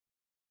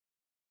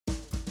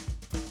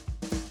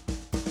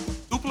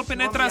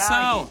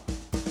penetração.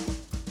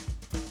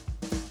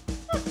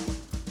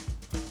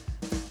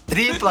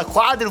 Tripla,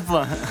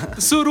 quádrupla.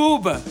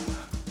 Suruba.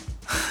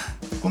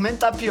 Comendo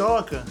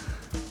tapioca.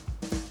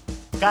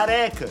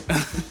 Careca.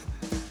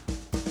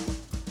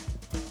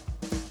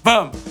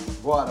 Vamos.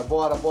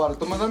 Bora.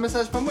 Tô mandando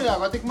mensagem pra mulher.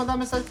 Agora tem que mandar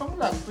mensagem pra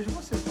mulher. Depois de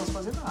vocês, não posso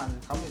fazer nada.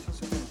 Calma aí, só um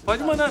segundo.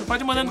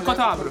 Pode mandando enquanto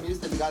eu abro.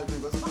 Tá ligado?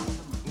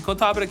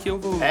 Enquanto eu abro aqui, eu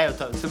vou.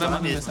 Você vai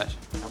mandar mensagem.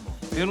 Tá bom.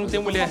 Eu não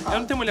tenho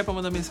mulher pra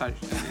mandar mensagem.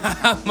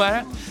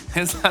 Mas,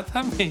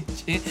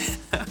 exatamente.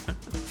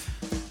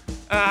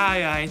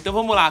 Ai. Então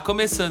vamos lá,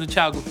 começando,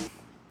 Thiago.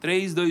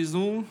 3, 2,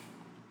 1.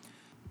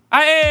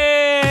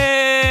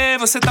 Aê!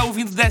 Você tá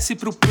ouvindo Desce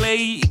pro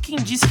Play. E quem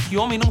disse que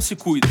homem não se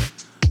cuida?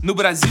 No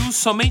Brasil,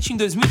 somente em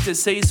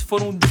 2016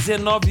 foram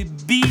 19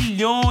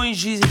 bilhões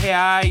de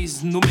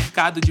reais no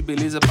mercado de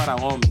beleza para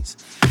homens.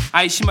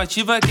 A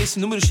estimativa é que esse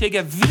número chegue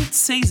a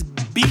 26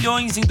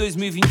 bilhões em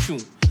 2021.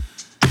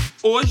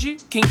 Hoje,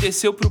 quem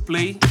desceu pro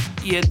Play,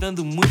 e é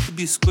dando muito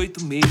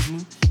biscoito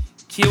mesmo,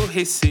 que eu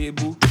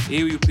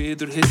e o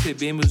Pedro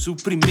recebemos o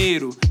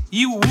primeiro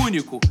e o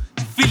único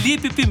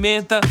Felipe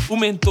Pimenta, o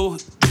mentor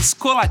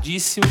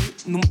descoladíssimo,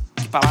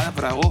 que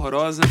palavra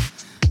horrorosa,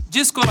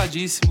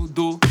 descoladíssimo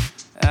do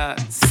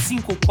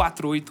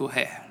 548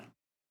 Hair.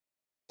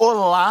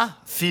 Olá,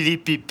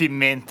 Felipe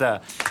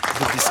Pimenta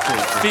do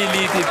Biscoito.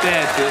 Felipe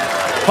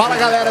Peter. Fala,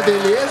 galera,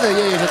 beleza?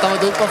 E aí, já tava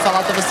doido pra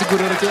falar, tava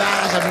segurando aqui.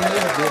 Já me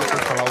nervoso pra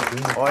falar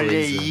alguma coisa. Olha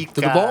aí,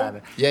 Tudo cara.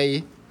 bom? E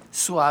aí?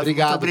 Suave,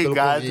 Obrigado muito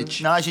obrigado. pelo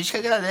convite. Não, a gente que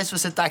agradece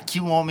você estar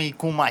aqui, um homem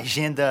com uma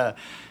agenda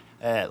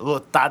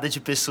lotada de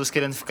pessoas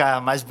querendo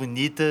ficar mais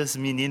bonitas,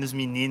 meninos,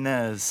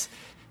 meninas,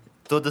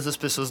 todas as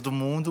pessoas do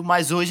mundo.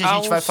 Mas hoje a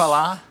gente vai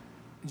falar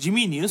de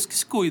meninos que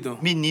se cuidam.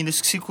 Meninos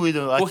que se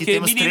cuidam. Porque aqui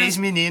temos 3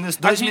 meninos,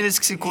 2 meninos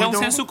que se cuidam. É um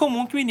senso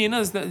comum que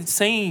meninas,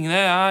 sem,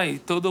 né,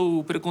 todo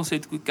o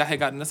preconceito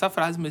carregado nessa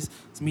frase, mas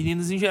os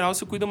meninos em geral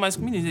se cuidam mais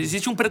que meninos.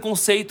 Existe um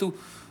preconceito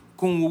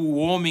com o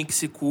homem que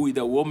se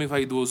cuida, o homem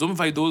vaidoso. O homem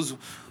vaidoso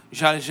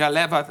já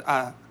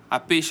leva a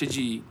peixe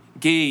de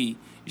gay,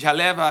 já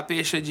leva a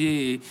peixe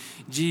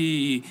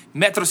de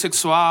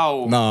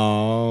metrosexual.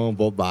 Não,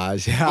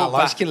 bobagem.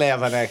 Lógico que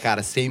leva, né,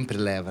 cara? Sempre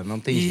leva, não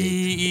tem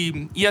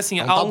jeito. E assim,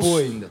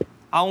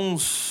 há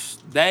uns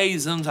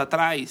 10 anos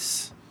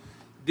atrás,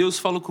 Deus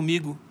falou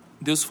comigo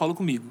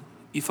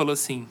e falou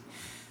assim: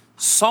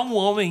 só um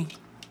homem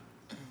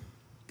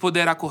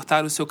poderá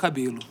cortar o seu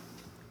cabelo.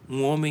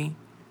 Um homem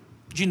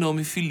de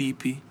nome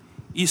Felipe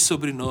e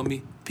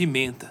sobrenome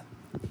Pimenta.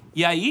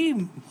 E aí,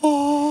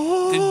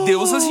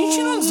 Deus a gente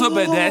não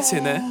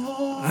desobedece, né?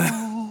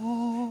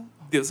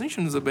 Deus a gente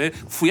não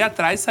desobedece. Fui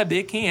atrás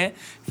saber quem é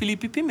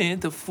Felipe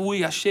Pimenta.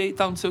 Fui, achei e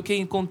tal, não sei o que,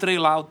 encontrei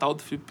lá o tal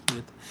do Felipe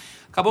Pimenta.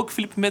 Acabou que o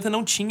Felipe Pimenta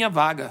não tinha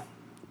vaga,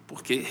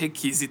 porque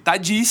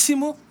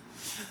requisitadíssimo.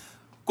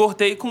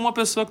 Cortei com uma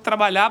pessoa que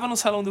trabalhava no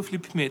salão do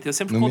Felipe Pimenta. Eu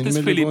sempre conto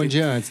esse Felipe. Um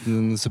dia antes,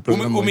 no seu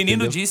programa, o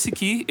menino entendeu? disse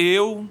que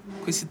eu,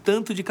 com esse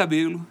tanto de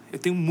cabelo, eu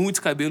tenho muitos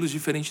cabelos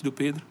diferentes do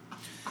Pedro.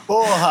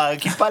 Porra,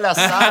 que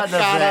palhaçada,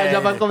 velho. Já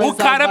vai começar O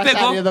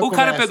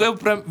cara pegou,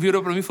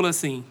 virou pra mim e falou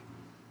assim: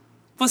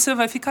 você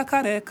vai ficar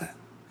careca.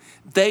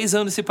 10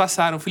 anos se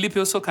passaram. Felipe,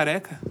 eu sou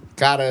careca?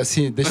 Cara,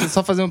 assim, deixa eu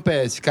só fazer um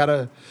PS.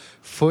 Cara,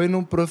 foi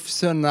num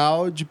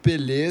profissional de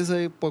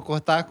beleza pra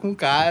cortar com o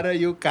cara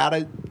e o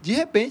cara, de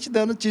repente,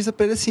 dá notícia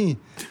pra ele assim: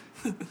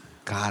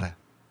 cara,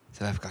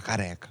 você vai ficar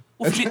careca.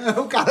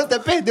 O cara até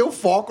perdeu o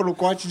foco no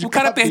corte de cabelo. O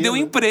cara perdeu o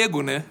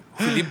emprego, né?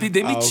 O Felipe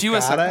demitiu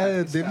essa... O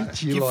cara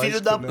demitiu, Que lógico, filho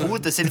da né?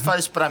 puta. Se ele fala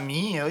isso pra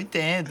mim, eu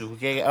entendo.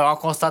 Porque é uma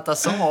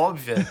constatação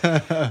óbvia.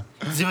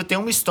 Inclusive, eu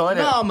tenho uma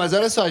história... Não, mas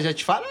olha só, já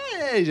te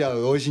falei.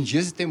 Hoje em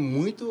dia, você tem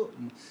muito...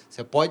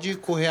 Você pode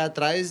correr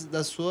atrás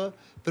da sua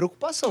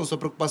preocupação. Sua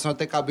preocupação é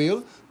ter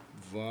cabelo,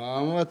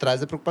 vamos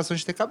atrás da preocupação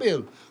de ter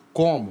cabelo.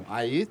 Como?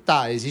 Aí,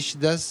 existe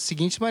da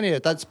seguinte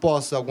maneira. Tá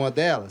disposto a alguma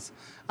delas?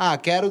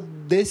 Quero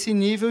desse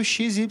nível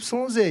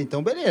XYZ.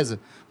 Então, beleza.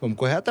 Vamos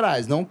correr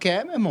atrás. Não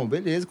quer, meu irmão?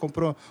 Beleza.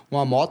 Comprou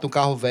uma moto, um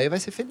carro velho e vai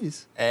ser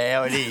feliz.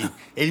 Olha aí.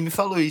 Ele me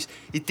falou isso.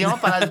 E tem uma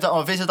parada...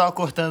 Uma vez eu tava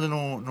cortando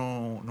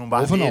num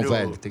barbeiro... Novo não,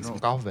 velho. Tem que ser um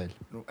carro velho.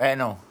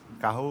 Não.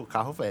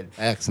 Carro velho.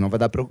 Que senão vai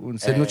dar...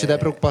 Se ele não te der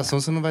preocupação,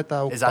 você não vai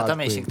estar ocupado.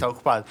 Exatamente, tem que estar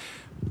ocupado.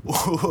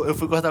 Eu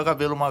fui cortar o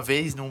cabelo uma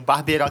vez num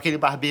barbeiro, aquele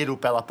barbeiro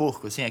pela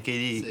porco, assim,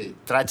 aquele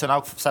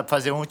tradicional que sabe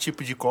fazer um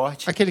tipo de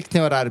corte. Aquele que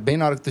tem horário bem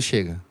na hora que tu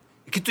chega.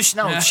 Que tu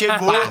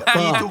chegou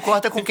e tu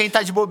corta com quem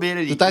tá de bobeira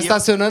ali. Tu tá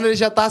estacionando, ele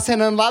já tá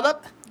acenando lá da...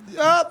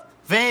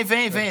 Vem,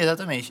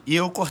 exatamente. E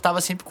eu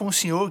cortava sempre com um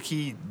senhor,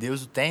 que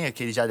Deus o tenha,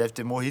 que ele já deve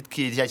ter morrido,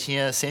 que ele já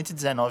tinha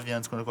 119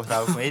 anos quando eu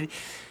cortava com ele.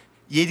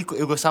 E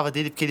eu gostava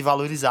dele porque ele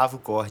valorizava o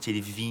corte.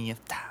 Ele vinha,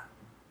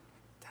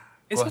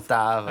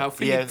 cortava. O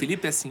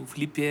Felipe é assim, o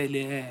Felipe,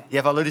 ele é...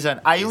 Ia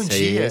valorizando. Aí um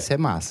dia... Esse é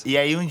massa. E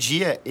aí um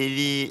dia,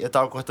 eu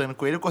tava cortando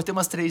com ele, eu cortei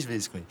umas 3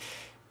 vezes com ele.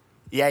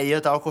 E aí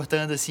eu tava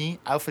cortando assim,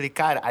 aí eu falei,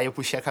 cara... Aí eu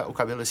puxei o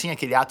cabelo assim,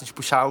 aquele ato de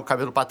puxar o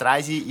cabelo pra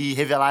trás e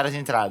revelar as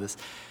entradas.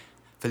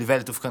 Falei,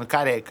 velho, eu tô ficando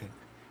careca.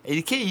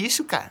 Ele, que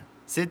isso, cara?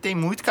 você tem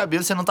muito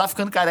cabelo, você não tá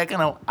ficando careca,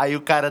 não. Aí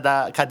o cara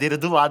da cadeira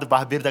do lado, o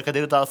barbeiro da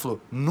cadeira do lado, falou,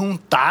 não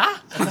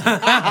tá?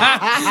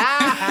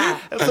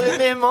 Eu falei,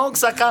 meu irmão, que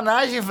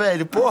sacanagem,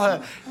 velho.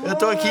 Porra, eu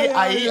tô aqui.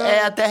 Aí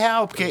é até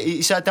real, porque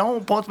isso é até um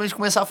ponto pra gente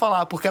começar a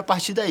falar, porque a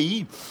partir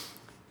daí...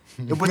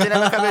 Eu botei na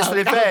minha cabeça e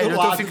falei, velho, eu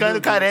tô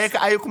ficando careca.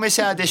 Aí eu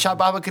comecei a deixar a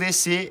barba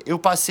crescer. Eu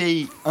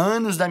passei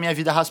anos da minha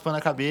vida raspando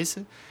a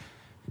cabeça.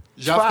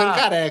 Já ficando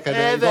careca,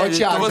 né? Igual o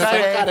Thiago, já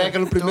ficando careca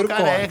no primeiro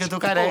corte. Tô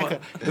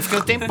careca. Eu fiquei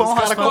um tempão Os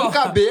caras raspando. com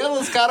cabelo,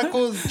 os caras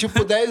com,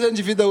 tipo, 10 anos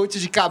de vida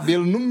útil de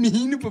cabelo, no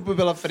mínimo,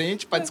 pela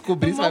frente, pra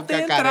descobrir se vai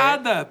ficar careca.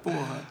 entrada,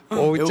 porra.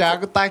 Ou o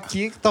Thiago tá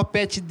aqui, com o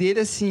topete dele,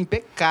 assim,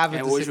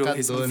 impecável. Hoje eu secador,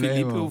 recebi o né,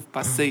 Felipe, irmão? eu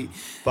passei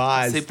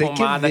Tem que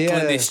pomada ver,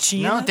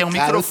 clandestina. Não, tem um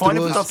Cara, microfone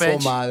eu pro trouxe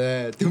topete.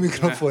 pomada, tem um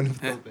microfone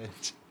pro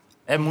topete.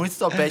 É muito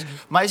topete.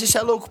 Mas isso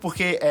é louco,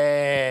 porque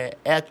é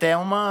até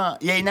uma...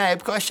 E aí, na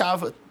época, eu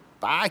achava...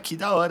 Ah, que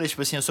da hora.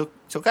 Tipo assim, eu sou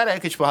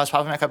careca. Tipo, eu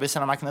raspava minha cabeça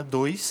na máquina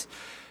 2.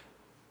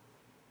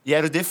 E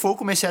era o default.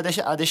 Comecei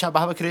a deixar a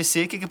barba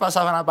crescer. O que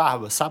passava na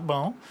barba?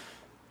 Sabão.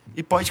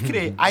 E pode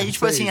crer. Aí,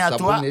 tipo assim, a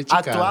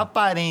tua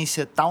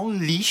aparência tá um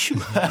lixo.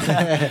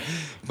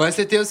 Mas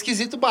você tem os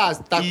quesitos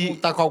básicos.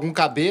 Tá com algum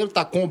cabelo,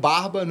 tá com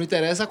barba, não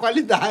interessa a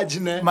qualidade,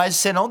 né? Mas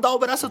você não dá o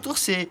braço a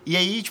torcer. E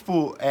aí,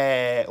 tipo,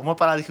 uma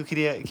parada que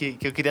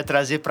eu queria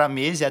trazer pra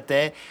mesa e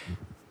até...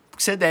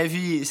 Você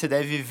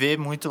deve ver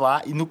muito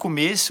lá. E no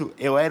começo,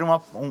 eu era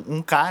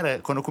um cara...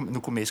 Quando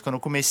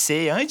eu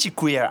comecei, antes de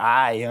Queer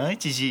Eye,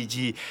 antes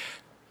de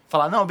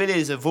falar, não,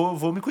 beleza,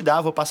 vou me cuidar,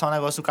 vou passar um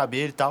negócio no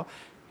cabelo e tal,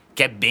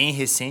 que é bem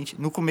recente.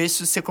 No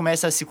começo, você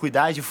começa a se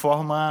cuidar de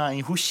forma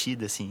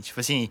enrustida, assim. Tipo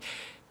assim...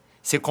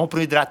 Você compra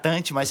um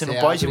hidratante, mas você não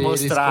pode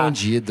mostrar.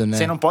 Escondido, né?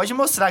 Você não pode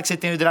mostrar que você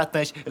tem o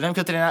hidratante. Eu lembro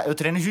que eu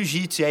treino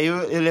jiu-jitsu, e aí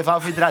eu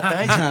levava o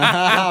hidratante,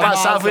 eu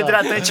passava o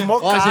hidratante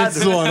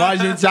mocado. Ó, a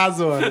gente já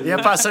zoando. Ia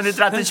passando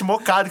hidratante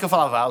mocado, que eu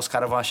falava, os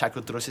caras vão achar que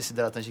eu trouxe esse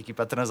hidratante aqui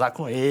pra transar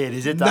com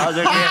eles e tal.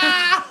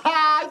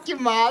 Que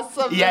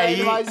massa, E velho. aí-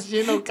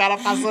 Imagina o cara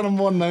passando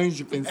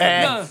Monange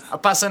pensando.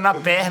 Passando na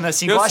perna,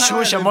 assim, Eu igual a sei,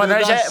 Xuxa.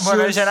 lembrei da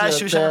Monange era a Xuxa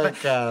Xuxa. até,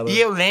 cara. E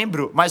eu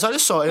lembro, mas olha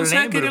só, eu Você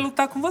ia querer lembro...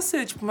 lutar com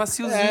você, tipo,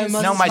 maciozinho.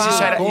 mas Não, mas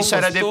isso era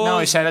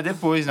gostoso. isso era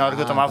depois, na hora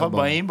que eu Ah, tomava tá bom.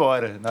 banho e ia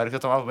embora. Na hora que eu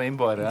tomava banho e ia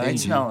embora. Entendi.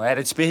 Antes não,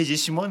 era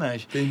desperdício de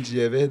Monange.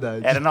 Entendi, é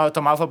verdade. Não, eu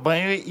tomava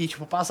banho e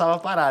tipo, passava a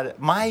parada.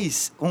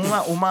 Mas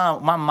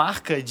uma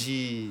marca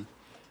de...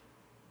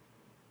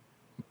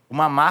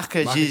 Uma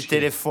marca Marca de de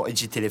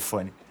quê?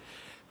 telefone.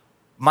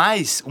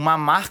 Mas uma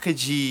marca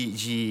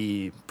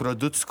de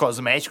produtos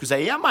cosméticos,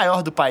 aí a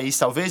maior do país,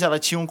 talvez, ela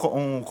tinha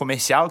um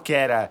comercial que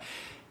era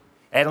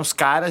uns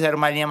caras, era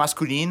uma linha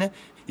masculina,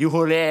 e o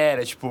rolê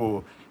era,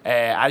 tipo,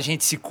 a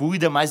gente se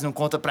cuida, mas não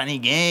conta pra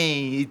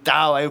ninguém e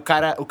tal. Aí o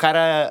cara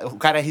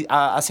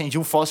acendia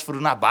um fósforo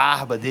na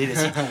barba dele,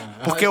 assim.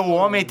 Porque o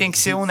homem tem que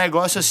ser um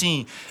negócio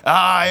assim,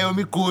 eu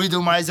me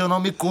cuido, mas eu não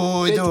me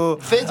cuido.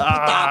 Feito pro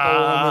tapa,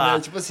 o homem, né?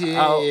 Tipo assim...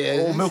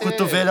 O meu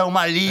cotovelo é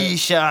uma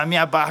lixa, a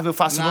minha barba eu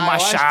faço no Não, eu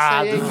acho que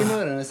machado. isso aí é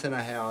ignorância, na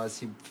real,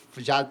 assim.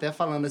 Já até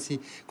falando assim...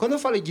 Quando eu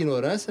falo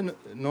ignorância,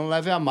 não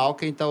leve a mal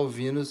quem tá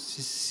ouvindo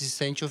se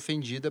sente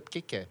ofendido, é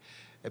porque quer.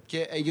 É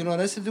porque é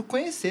ignorância do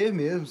conhecer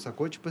mesmo,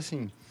 sacou? Tipo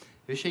assim...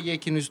 Eu cheguei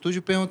aqui no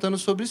estúdio perguntando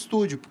sobre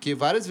estúdio, porque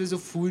várias vezes eu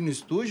fui no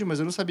estúdio, mas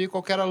eu não sabia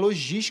qual que era a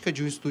logística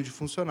de um estúdio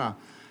funcionar.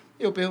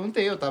 Eu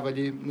perguntei, eu tava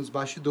ali nos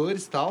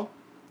bastidores e tal.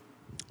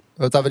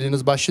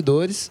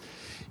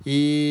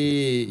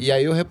 E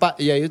aí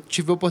eu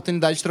tive a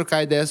oportunidade de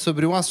trocar ideia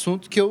sobre um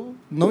assunto que eu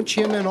não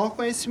tinha o menor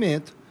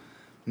conhecimento,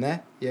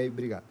 né? E aí,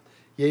 obrigado.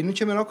 E aí não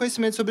tinha o menor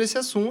conhecimento sobre esse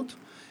assunto.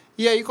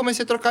 E aí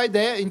comecei a trocar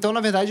ideia. Então,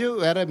 na verdade,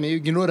 eu era meio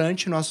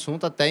ignorante no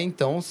assunto até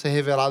então ser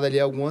revelado ali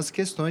algumas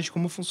questões de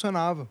como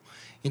funcionava.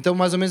 Então,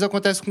 mais ou menos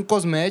acontece com o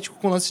cosmético,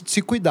 com o lance de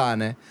se cuidar,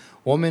 né?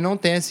 O homem não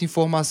tem essa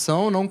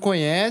informação, não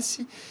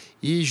conhece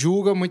e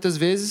julga muitas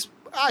vezes.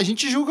 A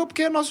gente julga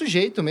porque é nosso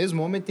jeito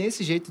mesmo. O homem tem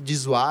esse jeito de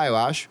zoar, eu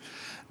acho.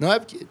 Não é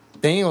porque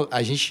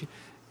a gente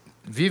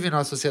vive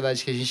numa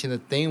sociedade que a gente ainda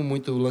tem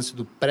muito o lance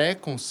do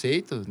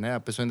preconceito, né? A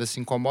pessoa ainda se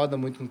incomoda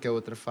muito com o que a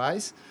outra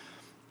faz.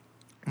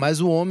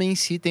 Mas o homem em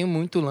si tem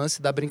muito o lance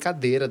da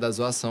brincadeira, da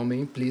zoação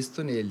meio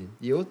implícito nele.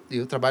 E eu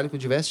trabalho com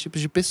diversos tipos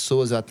de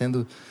pessoas. Eu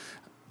atendo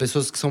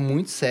pessoas que são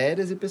muito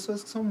sérias e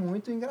pessoas que são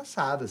muito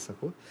engraçadas,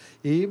 sacou?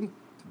 E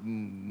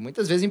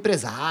muitas vezes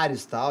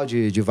empresários, tal,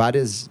 de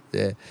vários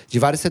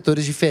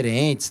setores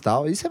diferentes,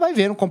 tal. E você vai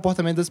vendo o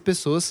comportamento das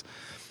pessoas.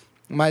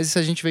 Mas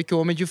a gente vê que o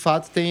homem, de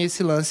fato, tem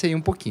esse lance aí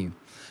um pouquinho.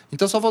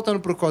 Então, só voltando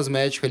pro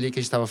cosmético ali que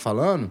a gente estava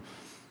falando...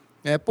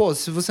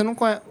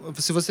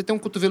 se você tem um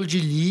cotovelo de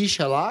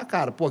lixa lá,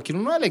 cara,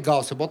 aquilo não é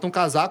legal. Você bota um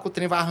casaco, o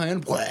trem vai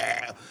arranhando.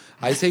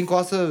 Aí você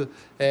encosta,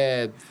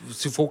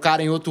 se for o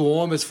cara em outro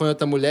homem, se for em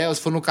outra mulher, ou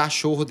se for no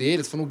cachorro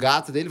dele, se for no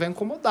gato dele, vai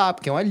incomodar,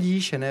 porque é uma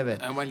lixa, né, velho?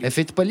 É uma lixa. É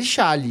feito pra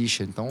lixar a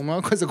lixa, então não é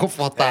uma coisa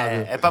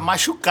confortável. É pra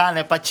machucar,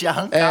 né? Pra te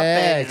arrancar a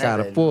pele, né,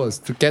 cara, velho?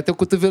 se tu quer ter o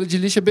cotovelo de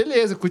lixa,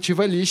 beleza,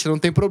 cultiva a lixa, não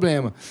tem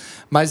problema.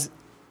 Mas...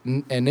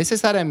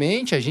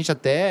 necessariamente, a gente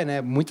até,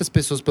 né, muitas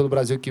pessoas pelo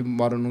Brasil que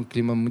moram num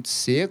clima muito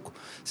seco,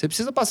 você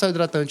precisa passar o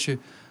hidratante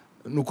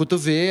no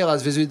cotovelo,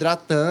 às vezes o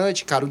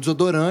hidratante, cara, o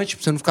desodorante,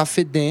 pra você não ficar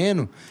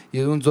fedendo.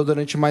 E um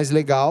desodorante mais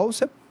legal,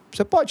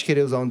 você pode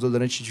querer usar um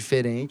desodorante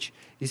diferente.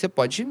 E você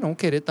pode não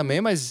querer também,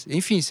 mas,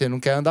 enfim, você não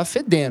quer andar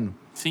fedendo.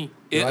 Sim.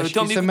 Eu acho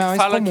tenho um que isso amigo é que mais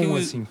fala comum,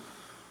 que assim.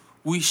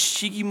 o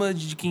estigma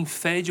de quem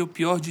fede é o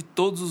pior de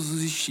todos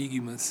os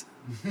estigmas.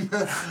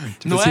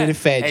 Tipo Não assim, é? ele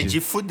fede. É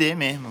de fuder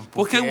mesmo.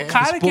 Porque o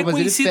cara que é mas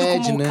ele conhecido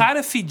fede, como né? o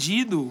cara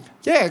fedido...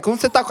 Quando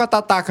você tá com a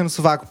tataca no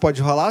sovaco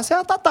pode rolar, você é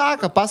a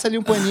tataca. Passa ali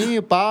um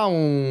paninho, pá,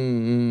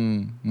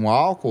 um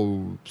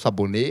álcool,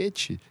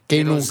 sabonete.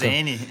 Quem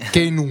Querosene. nunca?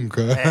 Quem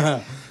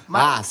nunca?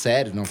 Mas-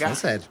 sério? Não, Cara,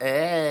 foi sério.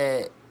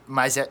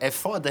 Mas é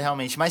foda,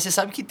 realmente. Mas você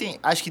sabe que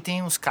acho que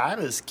tem uns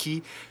caras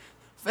que...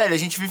 Velho, a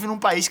gente vive num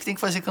país que tem que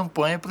fazer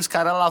campanha pros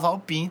caras lavar o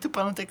pinto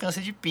pra não ter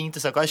câncer de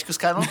pinto. Só que eu acho que os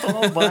caras não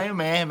tomam banho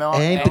mesmo.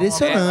 É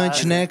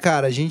impressionante, parada. né,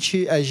 cara? A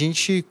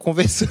gente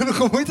conversando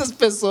com muitas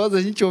pessoas,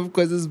 a gente ouve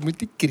coisas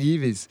muito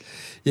incríveis.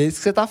 E é isso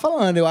que você tá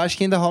falando. Eu acho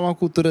que ainda rola uma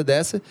cultura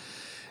dessa.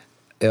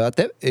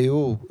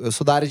 Eu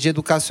sou da área de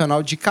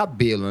educacional de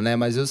cabelo, né?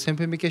 Mas eu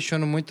sempre me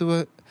questiono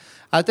muito,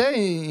 até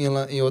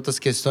em outras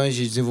questões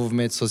de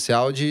desenvolvimento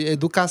social, de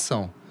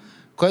educação.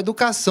 Qual a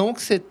educação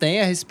que você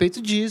tem a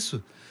respeito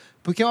disso?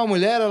 Porque uma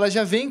mulher, ela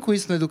já vem com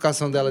isso na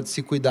educação dela de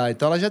se cuidar.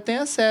 Então, ela já tem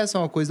acesso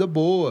a uma coisa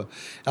boa.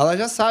 Ela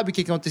já sabe o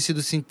que é um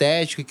tecido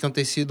sintético, o que é um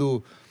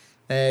tecido...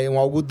 um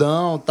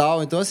algodão e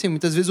tal. Então, assim,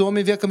 muitas vezes o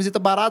homem vê a camiseta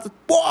barata.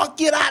 Pô,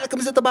 que irada,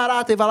 camiseta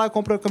barata. E vai lá e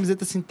compra uma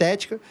camiseta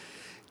sintética,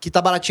 que tá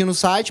baratinho no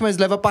site, mas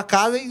leva pra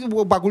casa e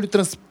o bagulho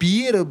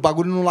transpira, o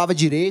bagulho não lava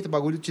direito, o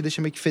bagulho te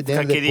deixa meio que fedendo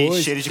Fica aquele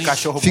depois. cheiro de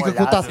cachorro Fica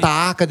com molhado.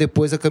 tataca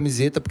depois a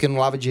camiseta, porque não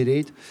lava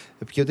direito.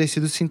 É porque o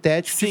tecido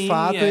sintético, de Sim,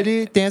 fato,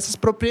 ele tem essas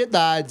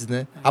propriedades,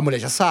 né? A mulher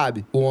já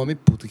sabe. O homem,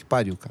 puta que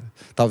pariu, cara.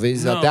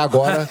 Talvez Não. até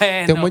agora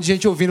tem um Não. monte de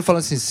gente ouvindo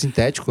falando assim,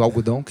 sintético,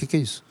 algodão, o que é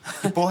isso?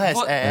 Que porra é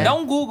essa? Dá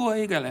um Google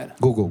aí, galera.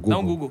 Google. Dá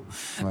um Google.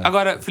 Vai.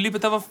 Agora, Felipe,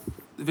 eu tava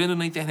vendo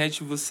na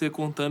internet você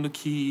contando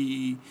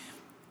que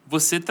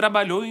você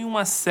trabalhou em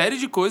uma série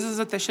de coisas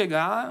até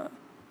chegar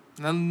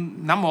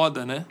na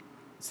moda, né?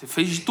 Você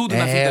fez de tudo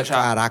na vida já.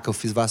 Caraca, eu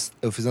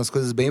fiz umas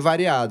coisas bem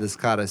variadas,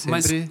 cara.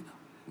 Sempre...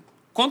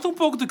 Conta um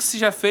pouco do que você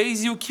já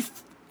fez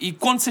e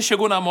quando você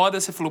chegou na moda,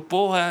 você falou,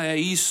 porra, é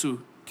isso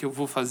que eu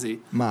vou fazer.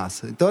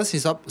 Massa. Então, assim,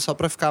 só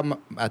pra ficar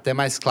até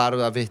mais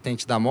claro a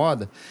vertente da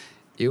moda,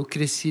 eu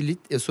cresci...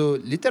 Eu sou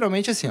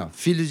literalmente assim, ó,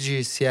 filho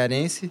de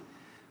cearense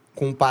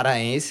com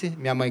paraense.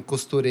 Minha mãe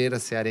costureira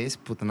cearense.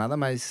 Puta, nada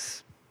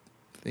mais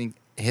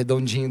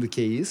redondinho do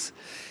que isso.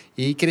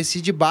 E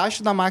cresci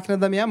debaixo da máquina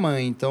da minha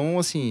mãe. Então,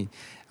 assim,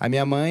 a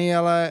minha mãe,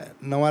 ela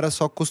não era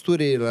só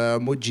costureira, ela era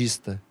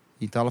modista.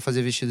 Então, ela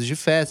fazia vestidos de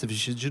festa,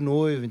 vestidos de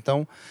noivo.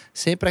 Então,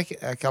 sempre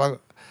aquela...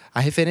 A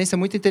referência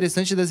muito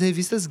interessante das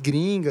revistas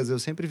gringas. Eu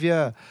sempre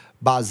via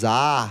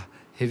Bazar,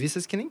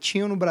 revistas que nem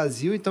tinham no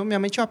Brasil. Então, minha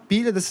mãe tinha uma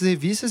pilha dessas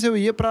revistas. Eu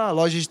ia pra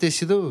loja de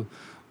tecido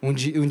um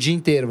dia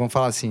inteiro, vamos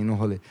falar assim, no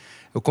rolê.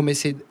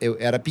 Eu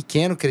era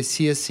pequeno,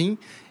 cresci assim...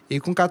 E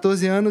com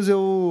 14 anos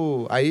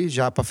Aí,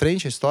 já pra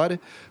frente a história.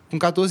 Com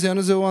 14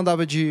 anos eu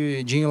andava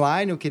de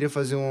inline, eu queria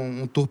fazer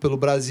um tour pelo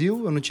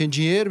Brasil. Eu não tinha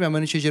dinheiro, minha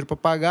mãe não tinha dinheiro pra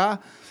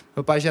pagar.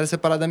 Meu pai já era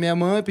separado da minha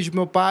mãe, pedi pro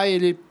meu pai,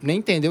 ele nem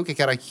entendeu o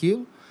que era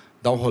aquilo.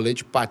 Dar um rolê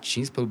de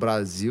patins pelo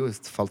Brasil. Eu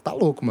falo, tá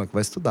louco, mano, que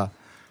vai estudar.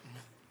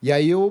 E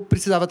aí eu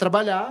precisava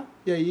trabalhar,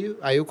 e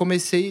aí eu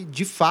comecei,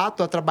 de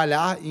fato, a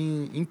trabalhar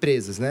em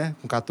empresas, né?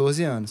 Com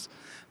 14 anos.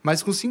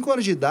 Mas com 5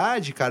 anos de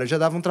idade, cara, eu já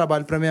dava um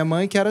trabalho pra minha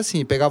mãe que era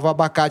assim, pegava o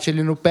abacate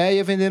ali no pé e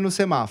ia vender no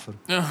semáforo.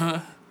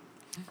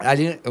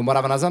 Ali, eu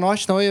morava na Asa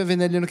Norte, então eu ia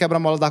vender ali no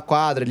quebra-mola da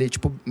quadra, ali,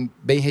 tipo,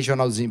 bem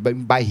regionalzinho, bem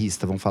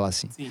bairrista, vamos falar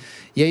assim. Sim.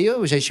 E aí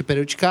eu já enchi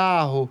pneu de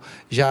carro,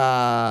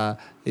 já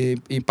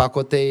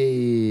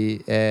empacotei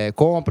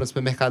compras no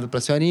supermercado pra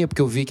senhorinha,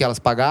 porque eu vi que elas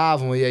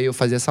pagavam, e aí eu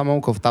fazia essa mão,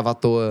 que eu tava à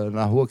toa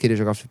na rua, queria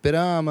jogar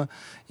fliperama,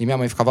 e minha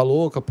mãe ficava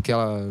louca, porque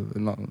ela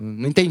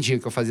não entendia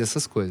que eu fazia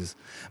essas coisas.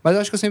 Mas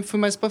eu acho que eu sempre fui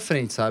mais pra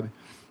frente, sabe?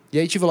 E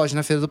aí tive loja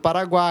na Feira do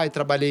Paraguai,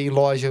 trabalhei em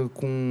loja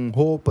com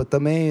roupa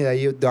também,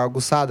 aí eu dei uma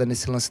aguçada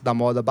nesse lance da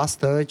moda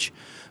bastante,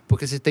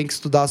 porque você tem que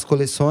estudar as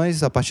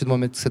coleções, a partir do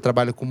momento que você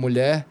trabalha com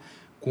mulher,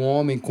 com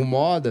homem, com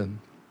moda.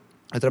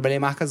 Eu trabalhei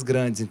em marcas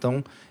grandes,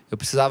 então eu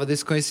precisava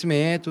desse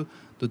conhecimento,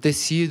 do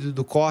tecido,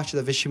 do corte,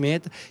 da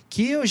vestimenta,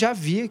 que eu já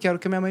via que era o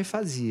que a minha mãe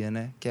fazia,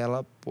 né? Que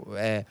ela...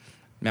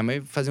 minha mãe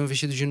fazia um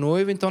vestido de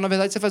noiva, então, na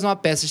verdade, você faz uma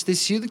peça de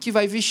tecido que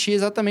vai vestir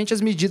exatamente as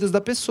medidas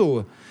da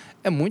pessoa.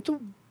 É muito...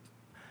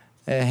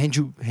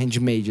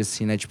 handmade,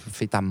 assim, né? Tipo,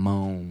 feita à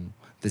mão,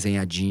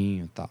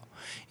 desenhadinho e tal.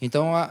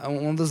 Então,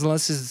 um dos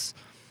lances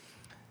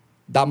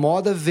da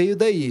moda veio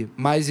daí.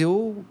 Mas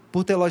eu,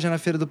 por ter loja na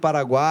Feira do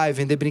Paraguai,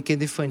 vender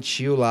brinquedo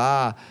infantil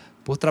lá,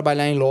 por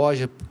trabalhar em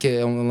loja, porque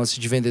é um lance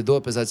de vendedor,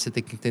 apesar de você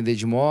ter que entender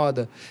de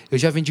moda. Eu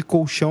já vendi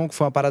colchão, que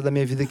foi uma parada da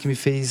minha vida que me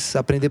fez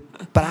aprender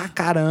pra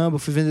caramba. Eu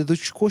fui vendedor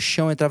de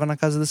colchão, entrava na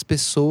casa das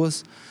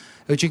pessoas...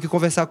 Eu tinha que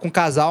conversar com um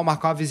casal,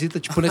 marcar uma visita,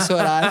 tipo, nesse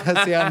horário,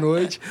 assim, à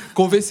noite.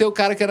 Convencer o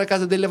cara que era na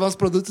casa dele levar uns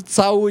produtos de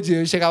saúde.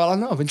 Eu chegava lá,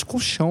 não, vende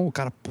colchão. O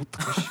cara, puta,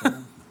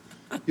 colchão.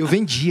 Eu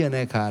vendia,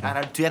 né, cara?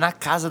 Caralho, tu ia na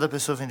casa da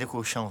pessoa vender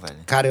colchão, velho.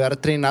 Cara, eu era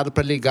treinado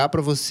pra ligar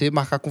pra você,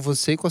 marcar com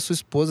você e com a sua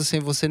esposa, sem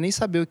você nem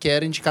saber o que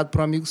era, indicado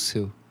pra um amigo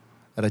seu.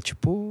 Era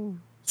tipo...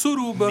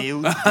 Suruba.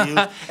 Meu Deus.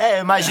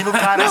 Imagina o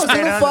cara Não,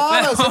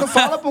 esperando. você não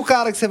fala pro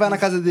cara que você vai na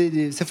casa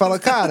dele. Você fala,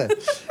 cara,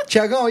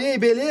 Tiagão, e aí,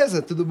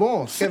 beleza? Tudo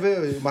bom? Quer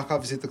ver eu marcar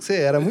uma visita com você?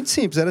 Era muito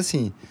simples, era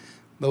assim.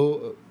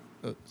 Eu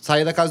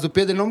saí da casa do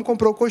Pedro, ele não me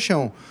comprou o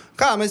colchão.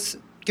 Cara, mas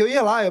que eu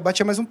ia lá, eu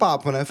batia mais um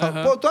papo, né? Eu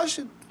falava, pô, tu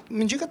acha...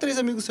 Me indica 3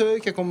 amigos seus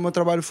aí, que é como o meu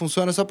trabalho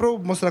funciona, só pra eu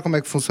mostrar como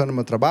é que funciona o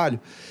meu trabalho.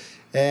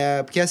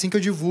 Porque é assim que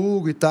eu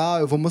divulgo e tal,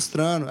 eu vou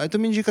mostrando. Aí tu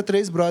me indica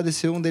 3 brothers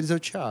seus, um deles é o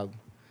Thiago.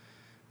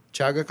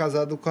 Thiago é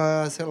casado com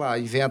a, sei lá,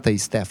 inventa aí,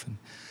 Stephanie.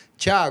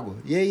 Thiago,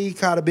 e aí,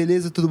 cara,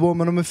 beleza, tudo bom?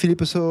 Meu nome é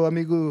Felipe, eu sou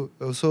amigo...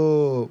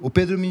 O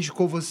Pedro me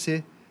indicou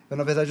você. Eu,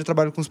 na verdade, eu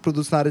trabalho com os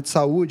produtos na área de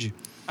saúde.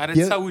 Área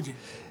de saúde.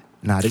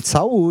 Na área de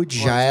saúde,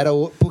 já era...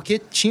 Porque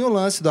tinha o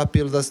lance do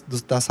apelo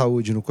da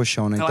saúde no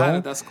colchão, né? Claro,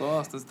 Então, das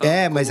costas e tal.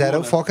 mas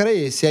o foco era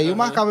esse. E aí eu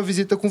marcava a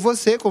visita com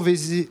você,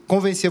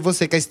 convencia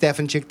você que a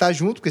Stephanie tinha que estar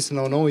junto, porque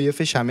senão eu não ia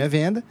fechar a minha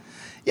venda.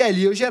 E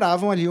ali eu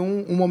gerava ali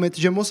um momento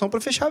de emoção para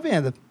fechar a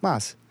venda.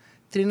 Massa.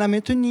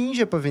 Treinamento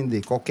ninja para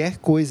vender, qualquer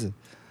coisa.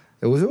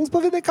 Eu uso para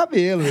vender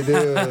cabelo,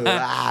 entendeu?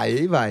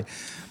 Aí vai.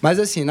 Mas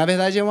assim, na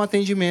verdade é um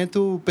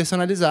atendimento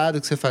personalizado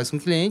que você faz com o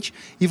cliente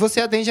e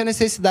você atende a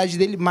necessidade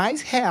dele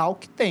mais real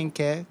que tem,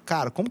 que é,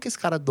 cara, como que esse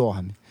cara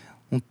dorme?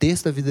 Um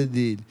terço da vida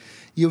dele.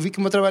 E eu vi que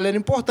o meu trabalho era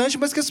importante,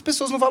 mas que as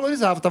pessoas não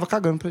valorizavam. Eu tava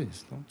cagando pra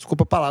isso. Então,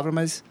 desculpa a palavra,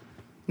 mas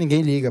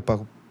ninguém liga para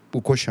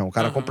o colchão. O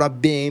cara compra uma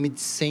BM de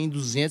 100,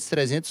 200,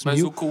 300 mas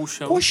mil. Mas o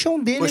colchão... O colchão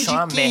dele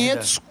colchão é de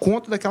 500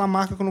 conto daquela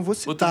marca que eu não vou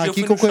citar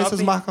aqui, que eu conheço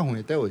as marcas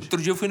ruins até hoje.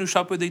 Outro dia eu fui no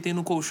shopping, eu deitei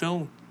no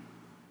colchão.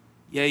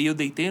 E aí eu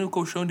deitei no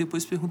colchão e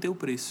depois perguntei o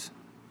preço.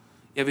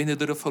 E a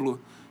vendedora falou,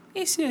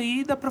 esse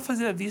aí dá pra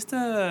fazer à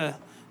vista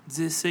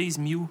 16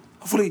 mil.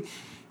 Eu falei,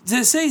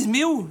 16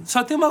 mil?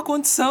 Só tem uma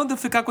condição de eu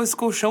ficar com esse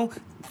colchão.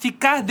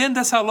 Ficar dentro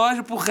dessa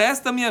loja pro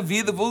resto da minha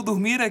vida. Vou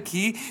dormir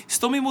aqui.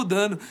 Estou me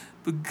mudando.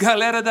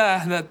 Galera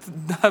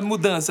da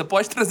mudança,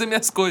 pode trazer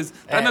minhas coisas.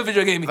 Pra meu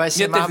videogame. Vai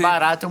ser mais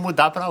barato eu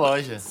mudar pra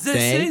loja.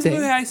 16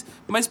 mil reais.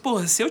 Mas,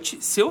 porra, se eu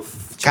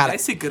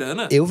tivesse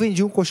grana... Eu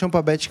vendi um colchão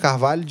pra Beth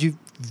Carvalho de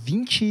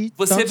 20 e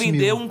Você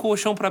vendeu um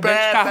colchão pra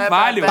Beth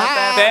Carvalho?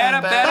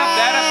 Pera,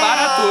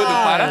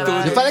 para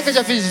tudo. Eu falei que eu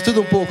já fiz de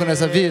tudo um pouco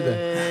nessa vida?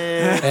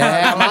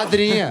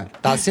 Madrinha.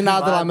 Tá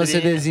assinado lá meu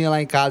CDzinho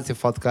lá em casa, tem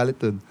foto com ela e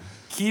tudo.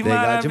 Que legal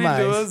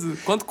maravilhoso.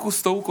 Demais. Quanto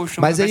custou o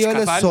colchão Mas pra aí, Beth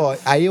olha Carvalho? só,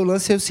 aí o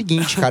lance é o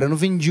seguinte, cara, eu não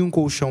vendi um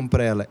colchão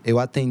pra ela. Eu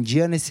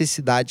atendi a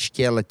necessidade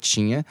que ela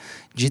tinha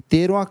de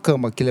ter uma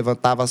cama que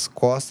levantava as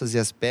costas e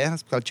as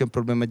pernas, porque ela tinha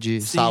problema de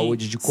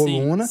saúde de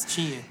coluna. Sim,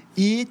 tinha.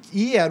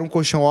 E era um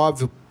colchão,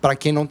 óbvio, pra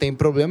quem não tem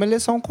problema, ele é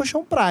só um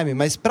colchão Prime.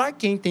 Mas pra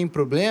quem tem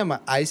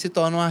problema, aí se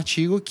torna um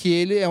artigo que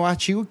ele é um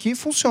artigo que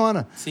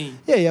funciona. Sim.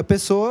 E aí a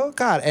pessoa,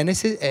 cara,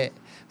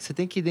 você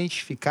tem que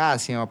identificar,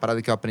 assim, é uma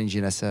parada que eu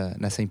aprendi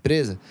nessa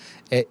empresa,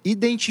 é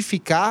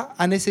identificar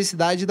a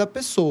necessidade da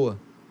pessoa.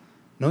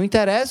 Não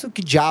interessa o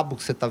que diabo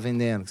que você tá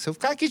vendendo. Se eu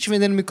ficar aqui te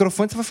vendendo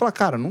microfone, você vai falar,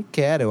 cara, não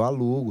quero, eu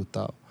alugo e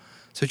tal.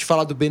 Se eu te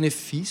falar do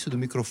benefício do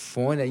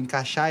microfone,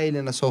 encaixar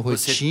ele na sua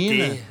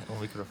rotina, Você ter um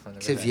microfone,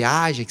 que você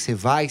viaja, que você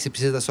vai, que você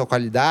precisa da sua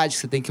qualidade, que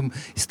você tem que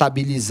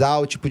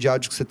estabilizar o tipo de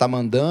áudio que você tá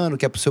mandando,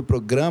 que é pro seu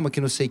programa, que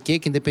não sei o quê,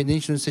 que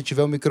independente de onde você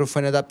tiver o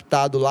microfone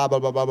adaptado lá, blá,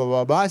 blá, blá, blá,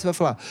 blá, blá, você vai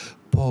falar,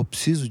 pô, eu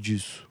preciso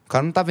disso. O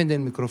cara não tá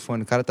vendendo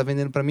microfone, o cara tá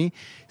vendendo pra mim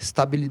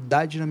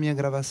estabilidade na minha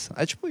gravação.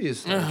 É tipo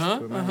isso. Né?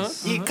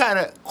 E,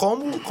 cara,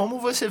 como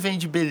você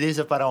vende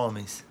beleza para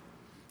homens?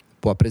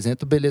 Pô,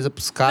 apresento beleza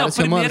pros caras,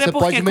 Não, mano, você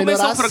pode melhorar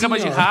esse é um programa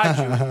assim, de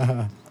rádio,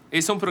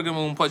 esse é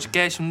um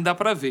podcast, não dá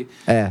pra ver.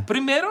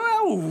 Primeiro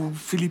é o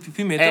Felipe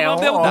Pimenta, é uma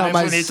beldade.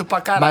 Não, bonito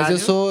pra caralho.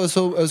 Mas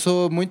eu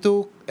sou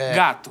muito...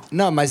 Gato.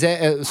 Não, mas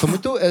eu sou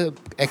muito...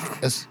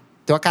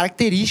 tem uma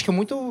característica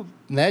muito,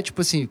 né,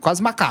 tipo assim,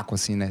 quase macaco,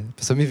 assim, né? A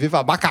pessoa me vê e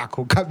fala,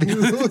 macaco,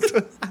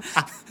 cabeludo.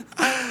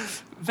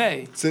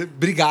 Véi.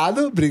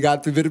 Obrigado,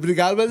 primeiro,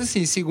 obrigado. Mas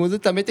assim, segundo,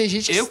 também tem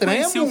gente que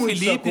estranha muito. Eu conheci o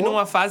Felipe sacou?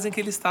 numa fase em que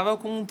ele estava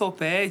com um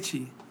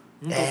topete.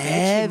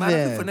 Maravilhoso.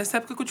 velho. Foi nessa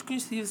época que eu te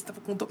conheci, você estava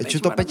com um topete. Eu tinha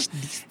um topete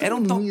Era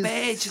um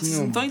topete, assim, vocês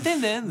não estão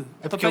entendendo.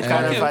 É porque o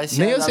cara vai se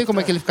Nem eu sei adaptar. como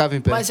é que ele ficava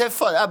em pé. Mas é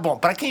foda. Bom,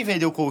 pra quem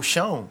vendeu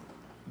colchão,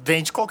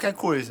 vende qualquer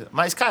coisa.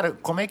 Mas, cara,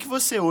 como é que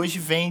você hoje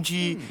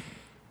vende...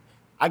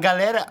 A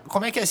galera...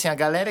 Como é que é assim? A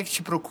galera que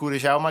te procura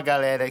já é uma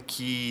galera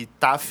que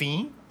tá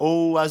afim?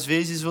 Ou, às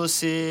vezes,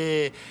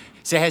 você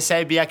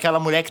recebe aquela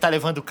mulher que tá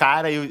levando o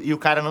cara e o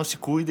cara não se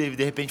cuida e,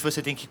 de repente,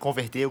 você tem que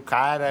converter o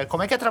cara.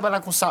 Como é que é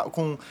trabalhar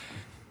com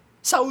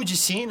saúde,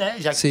 sim, né?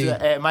 Já que Sim.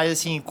 mas,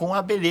 assim, com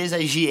a beleza, a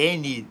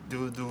higiene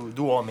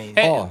do homem.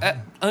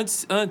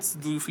 Antes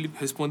do Felipe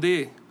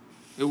responder,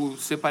 eu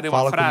separei uma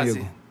Fala frase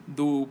comigo.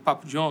 do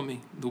Papo de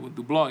Homem,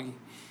 do blog,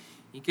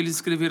 em que eles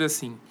escreveram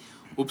assim: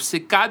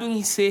 obcecado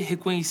em ser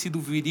reconhecido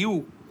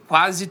viril,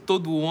 quase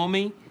todo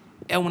homem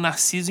é um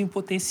narciso em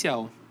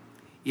potencial.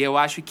 E eu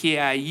acho que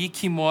é aí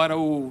que mora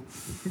o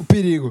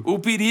perigo. O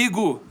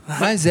perigo.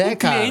 Mas o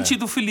cara. cliente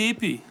do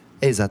Felipe.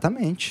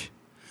 Exatamente.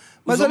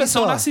 Mas Os olha homens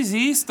são só,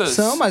 narcisistas.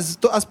 São, mas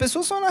as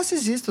pessoas são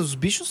narcisistas. Os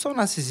bichos são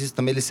narcisistas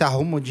também. Eles se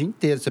arrumam o dia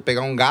inteiro. Você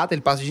pegar um gato, ele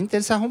passa o dia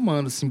inteiro se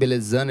arrumando, se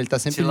embelezando. Ele tá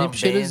sempre Se limpo, lambendo,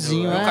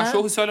 cheirosinho. né? O é.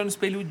 cachorro se olha no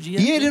espelho o dia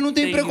E ele não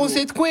tem inteiro.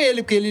 preconceito com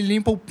ele, porque ele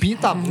limpa o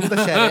pinto, a bunda,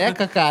 a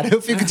xereca, cara.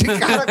 Eu fico de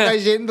cara com a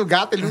higiene do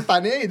gato, ele não tá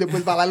nem aí.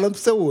 Depois vai lá e lampa o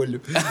seu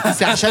olho. E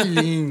você acha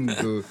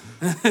lindo.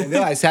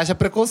 Entendeu? Aí você acha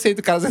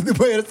preconceito, cara. Você vai no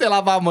banheiro, você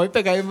lavar a mão e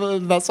pegar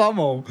na sua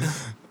mão.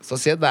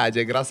 Sociedade,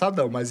 é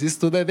engraçadão. Mas isso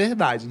tudo é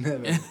verdade, né,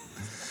 velho?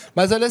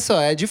 Mas olha só,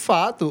 é de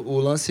fato o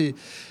lance...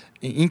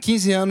 Em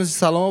 15 anos de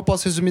salão, eu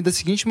posso resumir da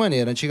seguinte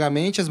maneira.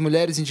 Antigamente, as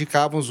mulheres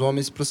indicavam os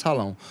homens para o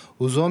salão.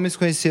 Os homens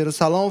conheceram o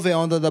salão, veio a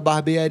onda da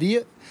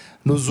barbearia.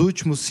 Nos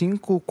últimos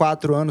 5,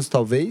 4 anos,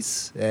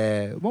 talvez.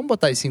 Vamos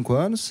botar aí 5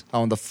 anos. A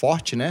onda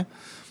forte, né?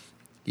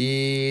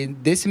 E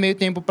desse meio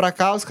tempo para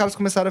cá, os caras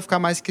começaram a ficar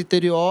mais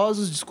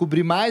criteriosos,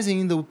 descobrir mais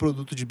ainda o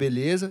produto de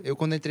beleza. Eu,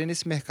 quando entrei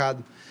nesse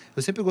mercado,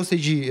 eu sempre gostei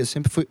de...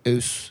 Eu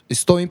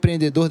estou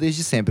empreendedor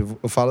desde sempre,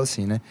 eu falo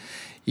assim, né?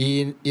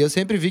 E eu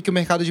sempre vi que o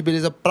mercado de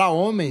beleza para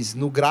homens,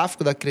 no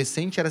gráfico da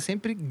Crescente, era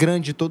sempre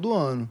grande todo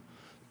ano.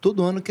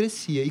 Todo ano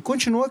crescia. E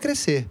continua a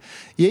crescer.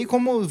 E aí,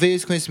 como veio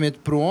esse conhecimento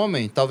para o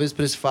homem, talvez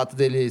por esse fato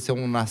dele ser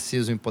um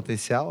narciso em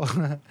potencial...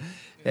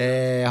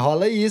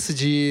 rola isso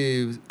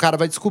de... O cara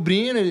vai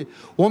descobrindo...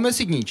 O homem é o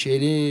seguinte,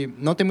 ele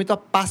não tem muita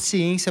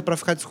paciência para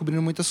ficar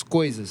descobrindo muitas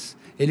coisas.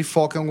 Ele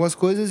foca em algumas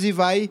coisas e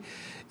vai...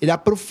 Ele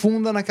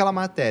aprofunda naquela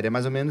matéria,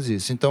 mais ou menos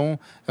isso. Então,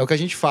 é o que a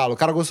gente fala. O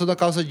cara gostou da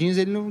calça jeans,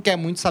 ele não quer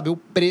muito saber o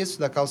preço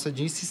da calça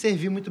jeans, se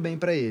servir muito bem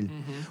para ele.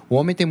 Uhum. O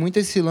homem tem muito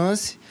esse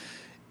lance...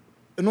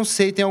 Eu não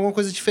sei, tem alguma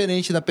coisa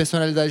diferente da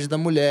personalidade da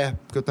mulher.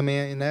 Porque eu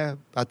também, né,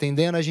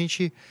 atendendo, a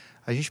gente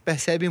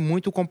percebe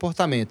muito o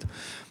comportamento.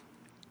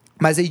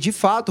 Mas aí, de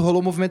fato, rolou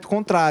um movimento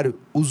contrário.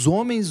 Os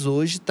homens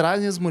hoje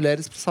trazem as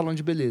mulheres para o salão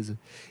de beleza.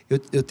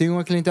 Eu tenho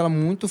uma clientela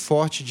muito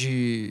forte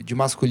de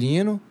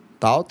masculino,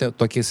 tal.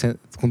 Tô aqui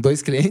com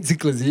 2 clientes,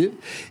 inclusive.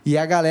 E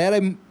a galera...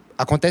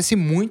 Acontece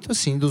muito,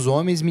 assim, dos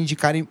homens me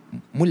indicarem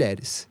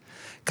mulheres.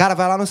 Cara,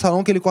 vai lá no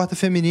salão que ele corta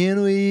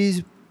feminino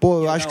e...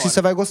 Pô, eu acho que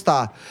você vai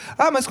gostar.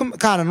 Ah, mas...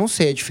 Cara, não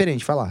sei, é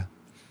diferente, vai lá.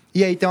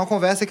 E aí tem uma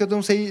conversa que eu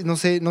não sei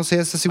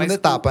essa segunda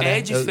etapa, né?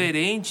 É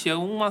diferente, é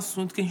um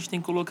assunto que a gente tem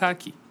que colocar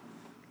aqui.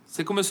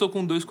 Você começou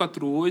com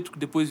 248, que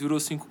depois virou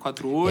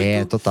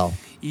 548. Total.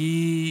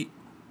 E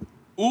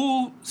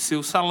o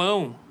seu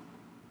salão,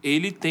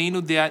 ele tem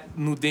no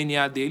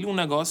DNA dele um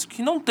negócio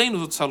que não tem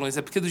nos outros salões.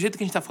 É porque do jeito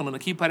que a gente tá falando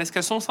aqui, parece que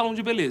é só um salão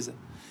de beleza.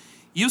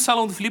 E o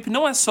salão do Felipe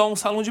não é só um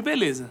salão de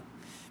beleza.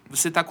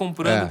 Você tá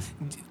comprando...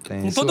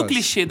 com todo o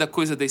clichê da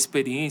coisa da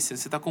experiência,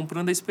 você tá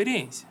comprando a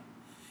experiência.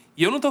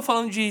 E eu não tô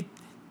falando de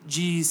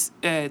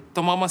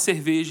tomar uma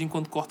cerveja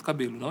enquanto corta o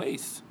cabelo. Não é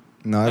isso.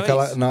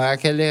 Não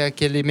é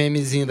aquele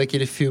memezinho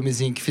daquele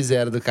filmezinho que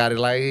fizeram do cara ir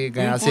lá e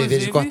ganhar a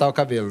cerveja e cortar o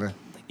cabelo, né?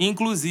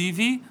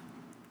 Inclusive,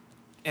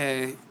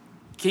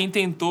 quem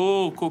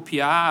tentou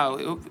copiar,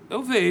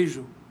 eu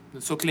vejo.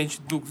 Eu sou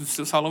cliente do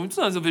seu salão há muitos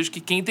anos. Eu vejo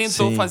que quem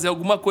tentou fazer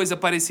alguma coisa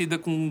parecida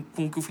com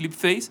o que o Felipe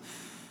fez,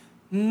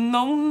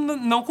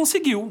 não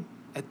conseguiu.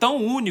 É tão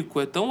único,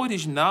 é tão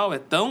original, é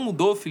tão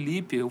do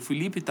Felipe. O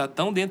Felipe tá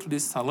tão dentro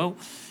desse salão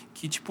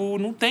que, tipo,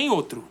 não tem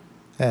outro.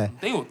 Não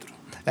tem outro.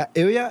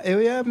 Eu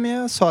e a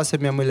minha sócia,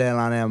 minha mulher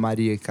lá, né, a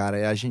Maria,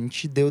 cara, a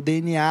gente deu o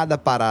DNA da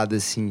parada,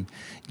 assim.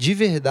 De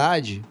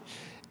verdade,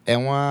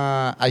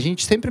 a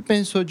gente sempre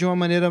pensou de uma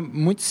maneira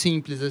muito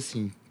simples,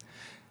 assim.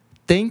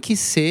 Tem que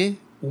ser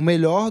o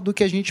melhor do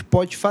que a gente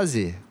pode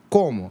fazer.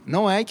 Como?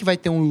 Não é que vai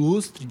ter um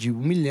lustre de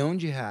R$1 milhão.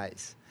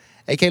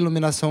 É que a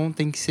iluminação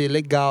tem que ser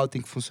legal,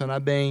 tem que funcionar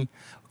bem.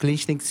 O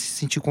cliente tem que se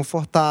sentir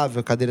confortável,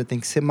 a cadeira tem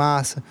que ser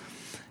massa.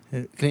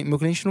 Meu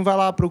cliente não vai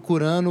lá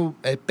procurando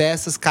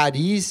peças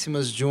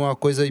caríssimas de uma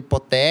coisa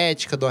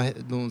hipotética,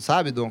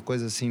 sabe? De uma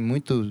coisa assim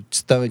muito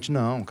distante.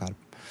 Não, cara.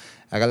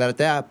 A galera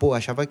até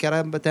achava que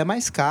era até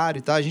mais caro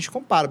e tal. A gente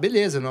compara,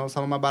 beleza, não é um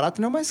salão mais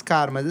barato, não é mais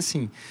caro. Mas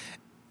assim,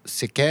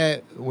 você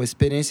quer uma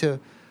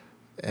experiência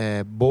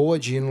boa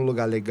de ir num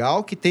lugar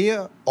legal, que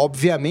tenha,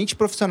 obviamente,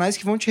 profissionais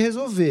que vão te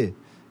resolver.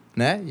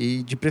 Né?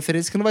 E de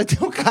preferência que não vai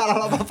ter um cara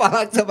lá pra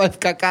falar que você vai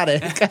ficar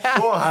careca.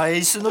 Porra,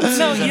 isso não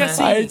precisa, não, e né?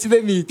 assim, aí a gente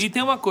demite. E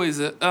tem uma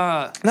coisa...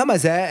 Não,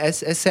 mas é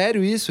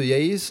sério isso. E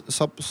aí,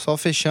 só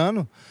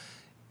fechando...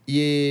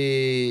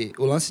 E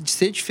o lance de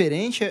ser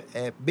diferente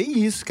é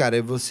bem isso, cara.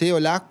 É você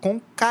olhar com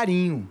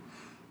carinho.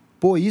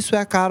 Pô, isso é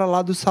a cara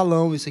lá do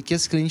salão. Isso aqui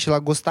esse cliente lá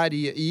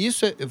gostaria. E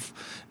isso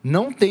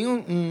não tem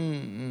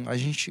a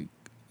gente...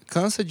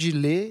 cansa de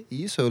ler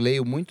isso, eu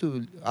leio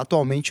muito.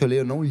 Atualmente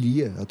eu não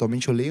lia,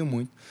 atualmente eu leio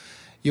muito.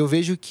 E eu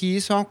vejo que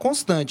isso é uma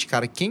constante,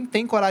 cara. Quem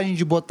tem coragem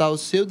de botar o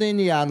seu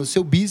DNA no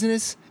seu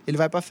business, ele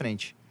vai pra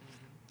frente.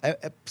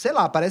 Sei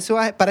lá, parece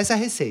a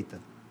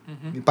receita.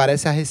 Me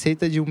parece a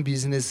receita de um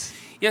business.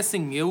 E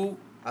assim,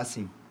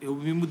 Assim. eu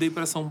me mudei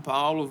pra São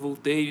Paulo,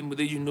 voltei, me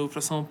mudei de novo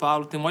pra São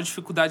Paulo. Tenho maior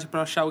dificuldade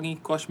pra achar alguém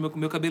que corte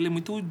meu cabelo. É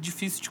muito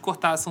difícil de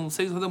cortar, são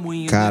 6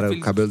 rodamuinhas. Cara, né? o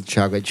cabelo do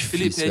Thiago é difícil,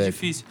 Felipe, é velho.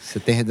 difícil. Você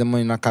tem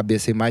redemoinho na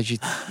cabeça e mais de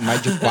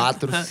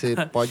 4, você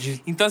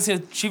pode... Então, assim, eu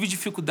tive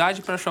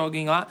dificuldade pra achar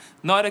alguém lá.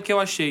 Na hora que eu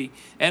achei,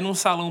 era um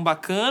salão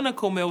bacana,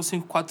 como é o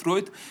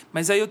 548,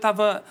 mas aí eu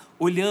tava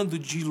olhando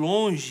de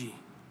longe,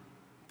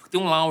 porque tem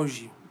um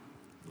lounge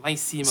lá em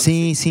cima.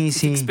 Sim, você sim.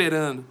 fica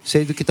esperando.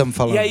 Sei do que estamos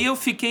falando. E aí eu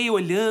fiquei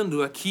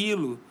olhando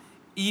aquilo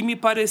e me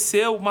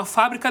pareceu uma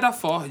fábrica da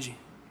Ford.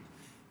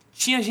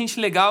 Tinha gente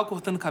legal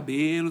cortando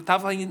cabelo,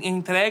 a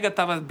entrega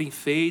estava bem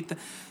feita,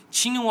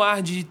 tinha um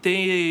ar de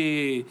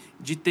ter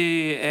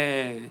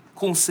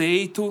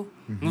conceito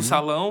no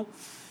salão.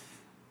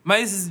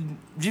 Mas,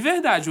 de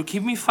verdade, o que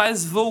me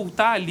faz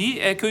voltar ali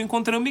é que eu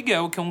encontrei o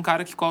Miguel, que é um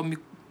cara que come...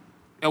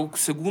 É o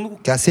segundo...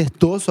 Que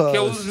acertou sua... Que é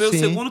o meu Sim.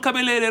 segundo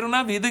cabeleireiro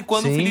na vida,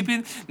 enquanto Sim. o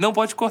Felipe não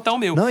pode cortar o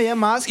meu. Não, e é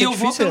massa que E é eu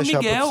vou difícil pelo achar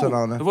Miguel.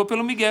 profissional, né? Eu vou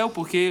pelo Miguel,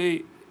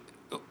 porque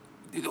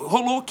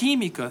rolou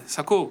química,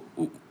 sacou?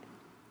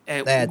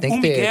 Tem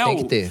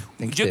que ter.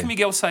 O dia que o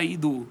Miguel sair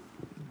do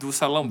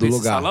salão, Do desse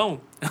lugar.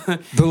 salão,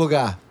 Do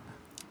lugar.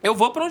 eu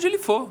vou pra onde ele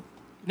for.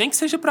 Nem que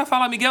seja pra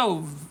falar,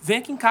 Miguel, vem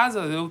aqui em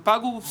casa, eu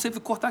pago você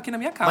cortar aqui na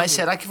minha casa. Mas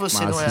será que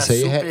você não é Isso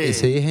super...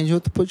 isso aí rende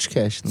outro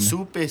podcast, né?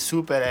 super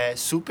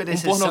um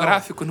exceção?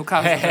 pornográfico, no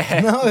caso.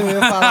 Não, eu ia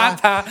falar,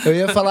 Tá. eu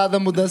ia falar da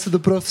mudança do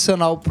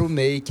profissional pro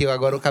MEI, que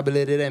agora o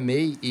cabeleireiro é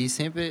MEI e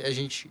sempre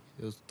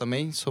eu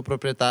também sou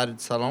proprietário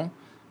de salão,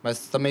 mas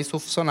também sou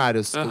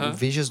funcionário. Eu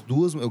vejo as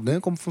duas, eu ganho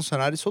como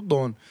funcionário e sou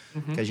dono,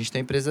 que a gente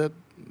tem empresa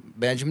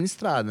bem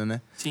administrada, né?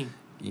 Sim.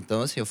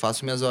 Então, assim, eu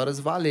faço minhas horas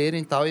valerem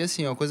e tal, e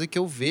assim, uma coisa que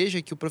eu vejo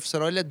é que o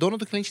profissional, ele é dono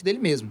do cliente dele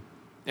mesmo.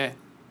 É.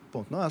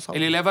 Ponto. Não é só...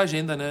 Ele leva a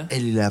agenda, né?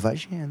 Ele leva a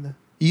agenda.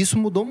 E isso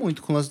mudou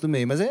muito com o lance do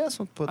MEI, mas é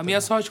assunto... A minha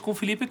sorte com o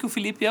Felipe é que o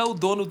Felipe é o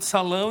dono do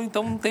salão,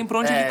 então não tem pra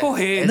onde ele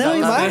correr. Não, e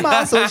Exatamente. mais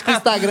massa, hoje com o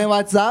Instagram e o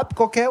WhatsApp,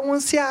 qualquer um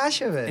se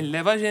acha, velho. Ele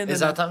leva a agenda,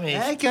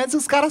 Exatamente. É que antes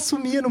os caras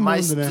sumiam no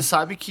Mas mundo, né? tu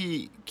sabe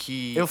que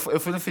eu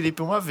fui no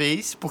Felipe uma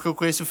vez, porque eu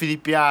conheço o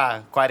Felipe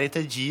há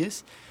 40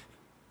 dias.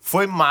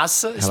 Foi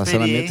massa,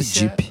 Relacionamento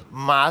experiência deep.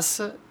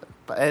 massa,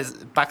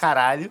 pra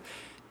caralho.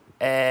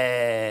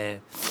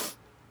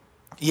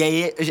 E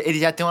aí ele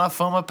já tem uma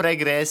fama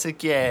pregressa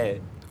que é...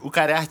 O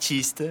cara é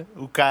artista,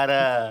 o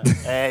cara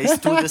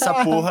estuda essa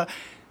porra.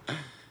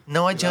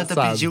 Não adianta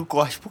Engraçado. pedir o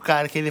corte pro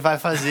cara que ele vai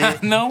fazer.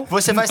 Não,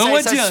 Você vai não sair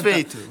adianta.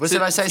 satisfeito. Você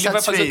vai sair Ele satisfeito.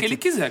 vai fazer o que ele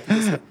quiser.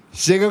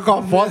 Chega com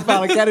a foto e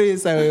fala, quero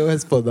isso. Aí eu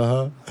respondo,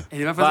 aham.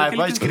 Ele vai fazer o Vai, que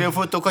ele pode quiser.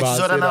 crer, eu tô com a Vai,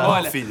 tesoura na será? mão,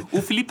 Olha, filho.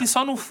 o Felipe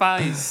só não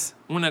faz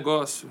um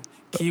negócio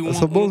que Eu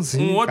sou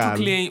bonzinho, cara.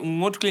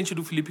 um outro cliente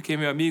do Felipe, que é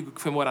meu amigo,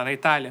 que foi morar na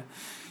Itália,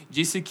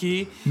 disse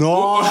que...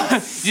 Nossa!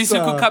 disse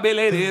que o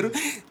cabeleireiro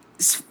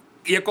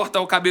ia cortar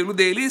o cabelo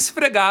dele e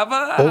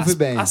esfregava Ouve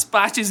bem. as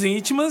partes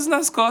íntimas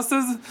nas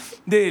costas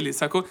dele,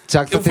 sacou?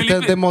 Já que tá O tentando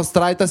Felipe-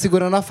 demonstrar e tá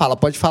segurando a fala.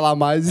 Pode falar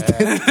mais e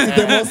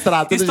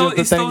demonstrar. Todo jeito, não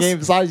tem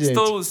ninguém, só a gente.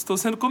 Estou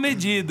sendo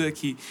comedido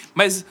aqui.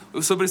 Mas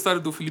sobre a história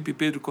do Felipe e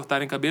Pedro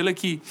cortarem cabelo é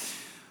que...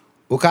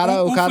 O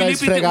cara o Felipe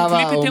esfregava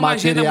tem- o Felipe tem o uma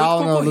agenda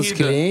material muito nos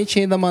concorrida. clientes e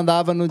ainda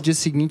mandava no dia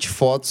seguinte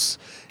fotos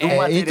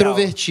material.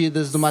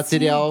 introvertidas do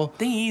material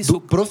tem isso.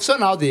 do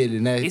profissional dele,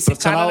 né? Esse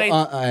Profissional,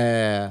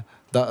 cara,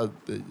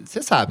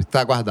 você sabe que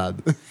tá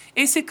guardado.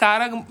 Esse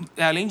cara,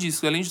 além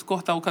disso, além de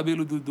cortar o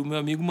cabelo do meu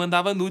amigo,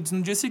 mandava nudes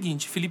no dia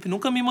seguinte. Felipe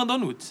nunca me mandou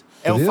nudes.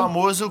 É o Viu?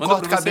 famoso Manda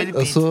corta o pra cabelo e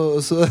você. Eu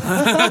pinta. sou...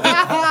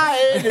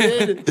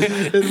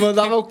 ele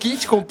mandava o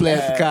kit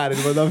completo, cara.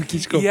 Ele mandava o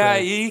kit completo. E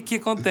aí, o que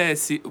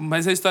acontece?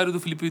 Mas a história do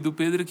Felipe e do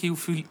Pedro é que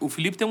o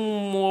Felipe tem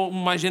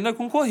uma agenda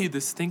concorrida.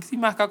 Você tem que se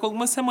marcar com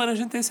algumas semanas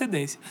de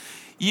antecedência.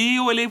 E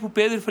eu olhei pro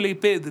Pedro e falei,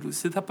 Pedro,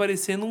 você tá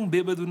parecendo um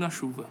bêbado na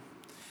chuva.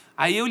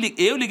 Aí eu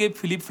liguei pro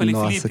Felipe e falei,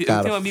 Nossa, Felipe, cara.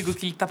 eu tenho um amigo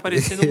que ele tá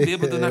parecendo um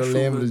bêbado na Eu chuva.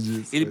 lembro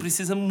disso. Ele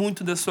precisa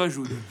muito da sua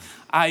ajuda.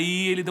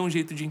 Aí ele deu um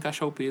jeito de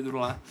encaixar o Pedro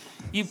lá.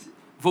 E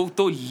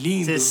voltou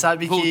lindo. Você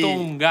sabe que... voltou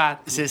um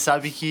gato. Você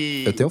sabe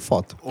que... Eu tenho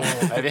foto.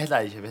 É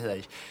verdade, é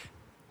verdade.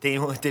 Teve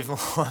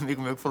um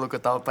amigo meu que falou que eu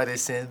tava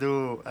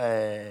parecendo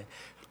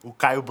o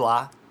Caio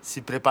Blá se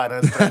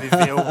preparando pra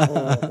viver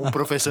um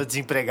professor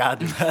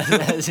desempregado.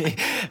 Assim,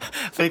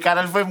 falei,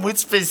 caralho, foi muito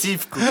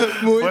específico.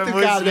 Foi Muito,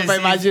 cara, deu pra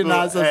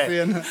imaginar essa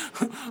cena.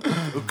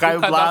 O Caio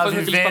O cara Blá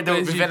fazendo aqueles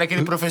papéis de- vivendo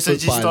aquele professor Foi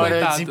de palha. história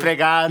Coitado.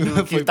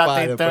 desempregado que Foi tá palha,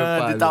 foi tentando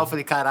palha. e tal. Eu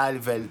falei, caralho,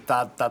 velho,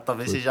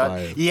 talvez Foi seja...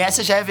 palha. E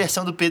essa já é a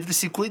versão do Pedro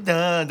se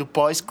cuidando,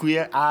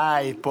 pós-queer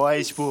eye,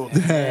 pós, tipo...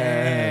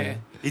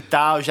 E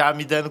tal, já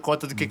me dando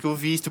conta do que eu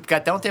visto. Porque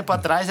até um tempo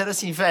atrás era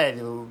assim,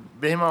 velho,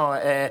 meu irmão,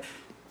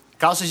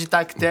 calça de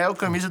tactel,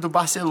 camisa do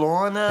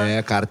Barcelona.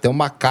 Cara, tem um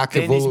macaco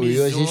Tênis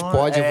evoluiu, a gente Mizuno,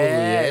 pode evoluir.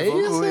 É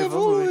evolui, isso,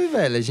 evolui,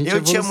 velho. A gente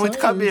Eu tinha evolução muito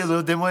é cabelo, isso.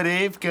 eu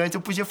demorei, porque antes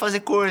eu podia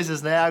fazer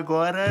coisas, né?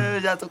 Agora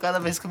eu já tô cada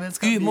vez com menos E o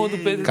cabelo. irmão do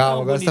Pedro Calma,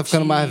 tão agora você tá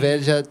ficando mais bonitinho.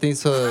 velho, já tem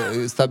sua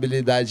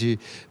estabilidade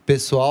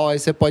pessoal, aí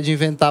você pode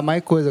inventar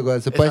mais coisa agora.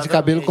 Você pode de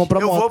cabelo, Exatamente.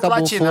 compra moto,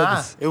 acabou,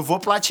 foda-se. Eu vou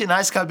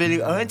platinar esse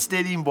cabelo. Antes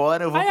dele ir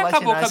embora, eu vou Aí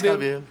acabou o platinar esse cabelo.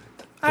 cabelo.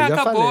 Ah, Eu já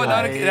acabou, falei. na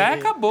hora que... Ah,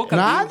 acabou,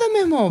 cabelo. Nada,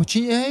 meu irmão.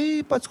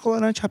 Ei, pode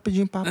descolorante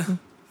rapidinho, papo.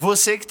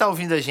 Você que tá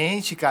ouvindo a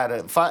gente,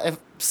 cara,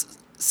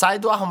 sai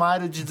do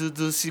armário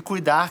do se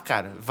cuidar,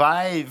 cara.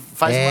 Vai,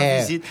 faz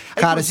uma visita.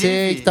 Cara,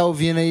 Inclusive, você que tá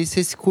ouvindo aí,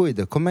 você se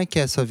cuida. Como é que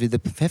é a sua vida?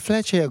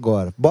 Reflete aí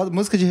agora. Bota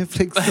música de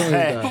reflexão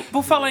aí, cara.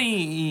 Por falar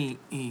em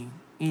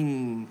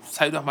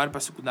sair do armário para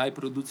se cuidar e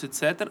produtos,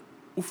 etc.,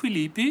 o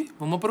Felipe,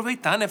 vamos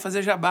aproveitar, né?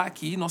 Fazer jabá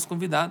aqui, nosso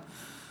convidado.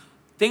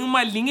 Tem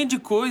uma linha de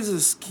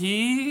coisas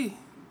que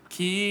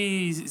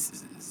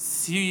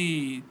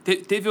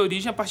teve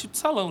origem a partir do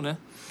salão, né?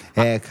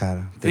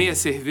 Cara. Veio a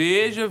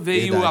cerveja,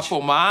 veio Verdade. a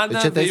pomada, Eu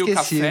tinha até veio o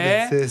esquecido.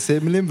 café, Você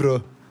me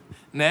lembrou.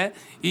 né?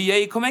 E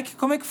aí, como é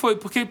que foi?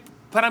 Porque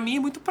para mim é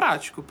muito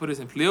prático, por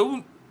exemplo.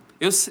 Eu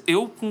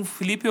com o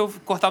Felipe, eu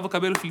cortava o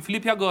cabelo.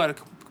 Felipe, e agora?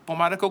 Que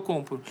pomada que eu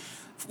compro?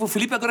 O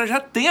Felipe agora já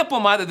tem a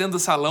pomada dentro do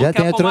salão, Já que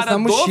é tem, a eu trouxe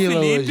pomada na do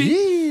mochila Felipe.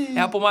 hoje.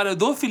 É a pomada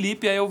do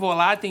Felipe, aí eu vou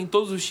lá, tem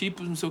todos os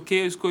tipos, não sei o que,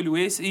 eu escolho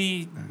esse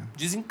e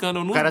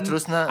desencano. O cara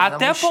trouxe na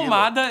até a mochila.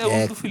 pomada eu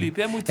uso do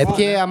Felipe, é muito É bom,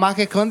 porque né? a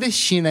marca é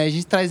clandestina, aí a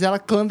gente traz ela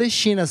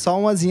clandestina, só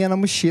umazinha na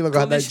mochila,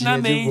 guardadinha de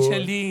Clandestinamente boa.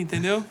 ali,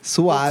 entendeu?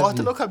 Suave.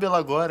 corta meu cabelo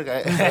agora,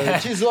 cara.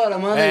 Tesoura,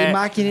 manda aí,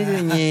 máquina.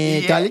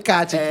 Tem um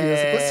alicate aqui,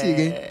 você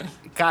consiga, hein?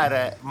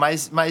 Cara,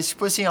 mas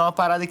tipo assim, é uma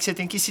parada que você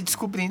tem que ir se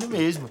descobrindo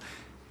mesmo.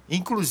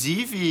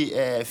 Inclusive,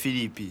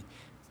 Felipe,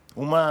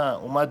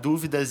 uma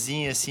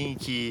duvidazinha, assim,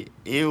 que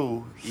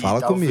eu Fala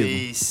e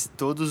talvez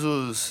todos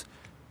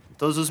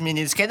os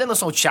meninos que ainda não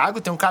são... O Thiago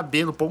tem um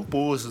cabelo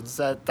pomposo,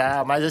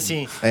 tá? Mas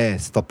assim...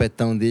 Esse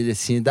topetão dele,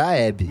 assim, da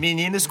Hebe.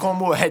 Meninos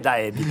como... da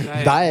Hebe.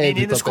 Da Hebe,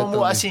 Meninos topetão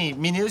como, dele. assim,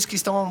 meninos que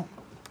estão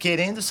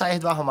querendo sair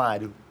do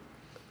armário.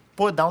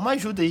 Pô, dá uma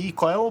ajuda aí.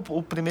 Qual é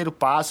o primeiro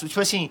passo? Tipo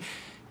assim...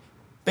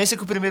 Pensa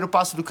que o primeiro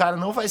passo do cara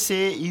não vai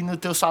ser ir no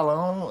teu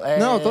salão...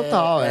 Não,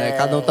 total.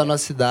 Cada um tá numa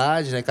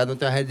cidade, né? Cada um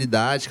tem uma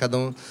realidade, cada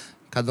um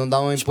dá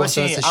uma Tipo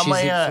assim, importância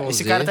amanhã, XYZ.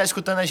 esse cara tá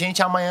escutando a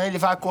gente, amanhã ele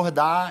vai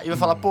acordar e vai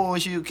falar, pô,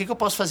 hoje, o que eu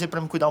posso fazer pra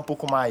me cuidar um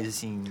pouco mais,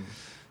 assim?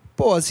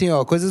 Pô, assim,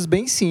 coisas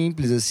bem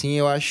simples, assim,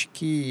 eu acho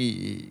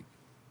que...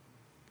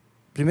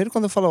 Primeiro,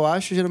 quando eu falo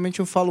geralmente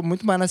eu falo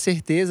muito mais na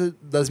certeza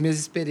das minhas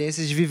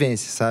experiências de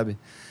vivência, sabe?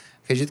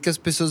 Acredito que as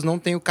pessoas não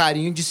têm o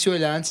carinho de se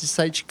olhar antes de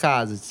sair de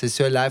casa. De você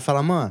se olhar e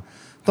falar, mano,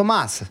 tô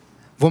massa,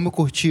 vamos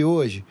curtir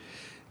hoje?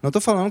 Não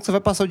tô falando que você vai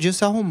passar o dia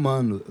se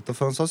arrumando. Eu tô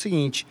falando só o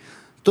seguinte,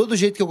 todo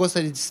jeito que eu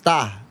gostaria de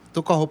estar,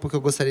 tô com a roupa que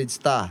eu gostaria de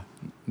estar,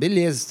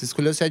 beleza, você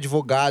escolheu ser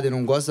advogado e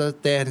não gosta da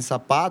terno e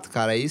sapato,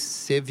 cara, aí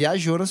você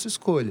viajou na sua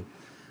escolha.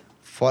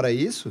 Fora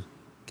isso,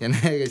 que, né,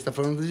 a gente tá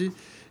falando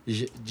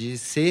de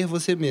ser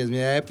você mesmo.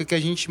 É a época que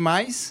a gente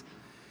mais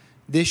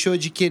deixou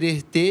de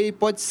querer ter e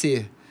pode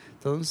ser.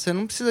 Então, você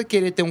não precisa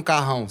querer ter um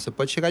carrão. Você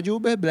pode chegar de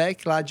Uber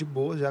Black lá, de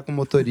boa, já com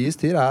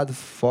motorista, irado,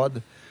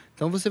 foda.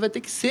 Então, você vai ter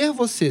que ser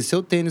você.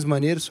 Seu tênis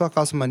maneiro, sua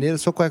calça maneira,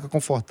 sua cueca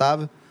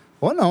confortável.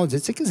 Ou não, do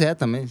jeito que você quiser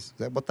também. Se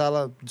quiser botar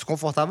ela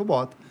desconfortável,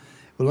 bota.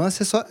 O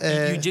lance é só...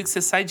 E o dia que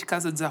você sai de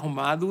casa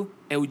desarrumado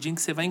é o dia em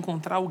que você vai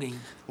encontrar alguém.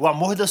 O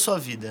amor da sua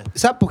vida.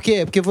 Sabe por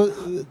quê? Porque...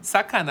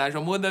 Sacanagem,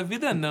 o amor da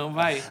vida não,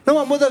 vai. Não, o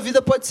amor da vida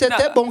pode ser Não,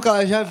 até bom, que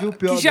ela já viu o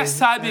pior. Que já dele.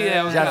 sabe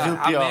já viu o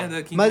a pior.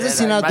 merda que... Mas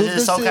assim, na Mas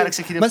dúvida... é só o cara que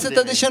você queria Mas você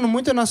foder tá mesmo. deixando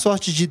muito na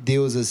sorte de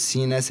Deus,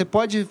 assim, né? Você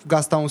pode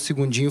gastar um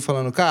segundinho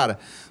falando, cara,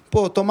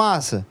 pô, tô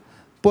massa.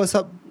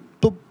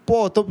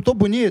 Pô, tô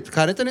bonito,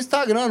 cara. Entra no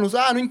Instagram.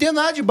 Não entendo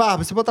nada de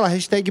barba. Você bota lá,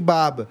 hashtag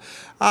barba.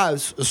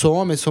 Eu sou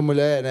homem, sou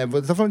mulher, né?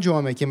 Tô falando de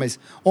homem aqui, mas...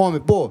 Homem,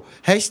 pô,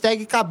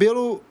 hashtag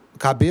cabelo...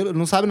 Cabelo,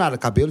 não sabe nada,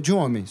 cabelo de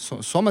homem.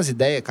 Soma as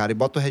ideias, cara, e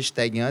bota o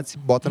hashtag antes,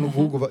 bota no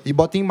Google e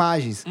bota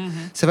imagens.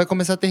 Você vai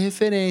começar a ter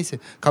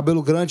referência.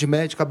 Cabelo grande,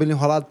 médio, cabelo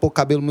enrolado, pouco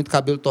cabelo, muito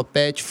cabelo,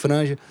 topete,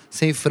 franja,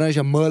 sem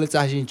franja, mullet,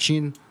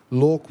 argentino,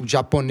 louco,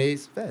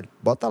 japonês. Velho,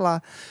 bota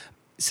lá.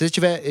 Se você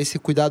tiver esse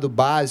cuidado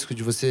básico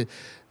de você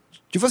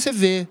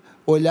ver,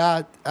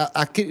 olhar...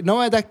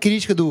 não é da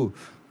crítica do...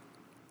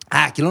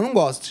 aquilo eu não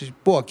gosto.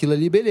 Pô, aquilo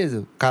ali, beleza.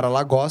 O cara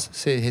lá gosta,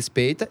 você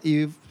respeita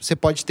e você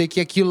pode ter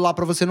que aquilo lá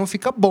pra você não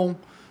fica bom.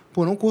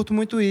 Pô, não curto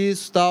muito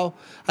isso e tal.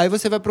 Aí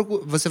você vai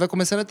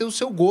começando a ter o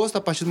seu gosto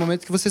a partir do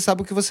momento que você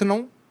sabe o que você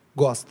não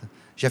gosta.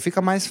 Já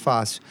fica mais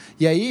fácil.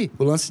 E aí,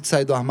 o lance de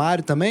sair do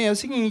armário também é o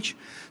seguinte.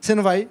 Você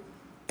não vai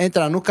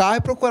entrar no carro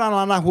e procurar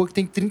lá na rua que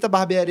tem 30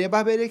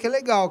 barbearia que é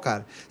legal,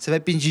 cara. Você vai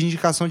pedir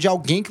indicação de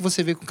alguém que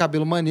você vê com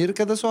cabelo maneiro,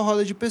 que é da sua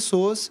roda de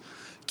pessoas...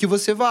 que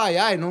você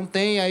vai, não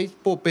tem, aí,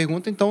 pô,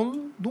 pergunta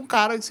então de um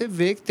cara que você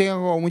vê que tem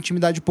uma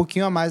intimidade um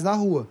pouquinho a mais na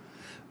rua.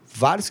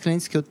 Vários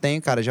clientes que eu tenho,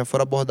 cara, já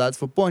foram abordados,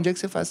 falaram, pô, onde é que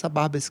você faz essa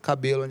barba, esse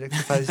cabelo, onde é que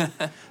você faz...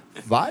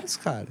 Vários,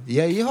 cara.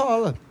 E aí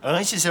rola.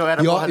 Antes eu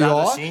era abordado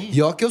assim...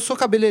 E ó que eu sou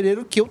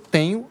cabeleireiro, que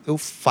eu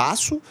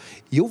faço,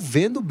 e eu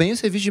vendo bem o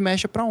serviço de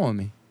mecha pra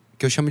homem.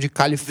 Que eu chamo de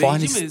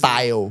California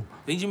Style.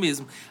 Vende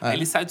mesmo. Aí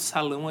ele sai do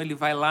salão, ele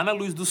vai lá na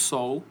luz do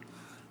sol...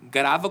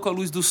 grava com a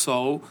luz do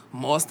sol,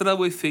 mostra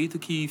o efeito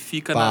que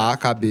fica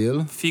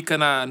cabelo. Fica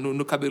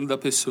no cabelo da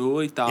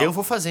pessoa e tal. Eu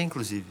vou fazer,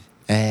 inclusive.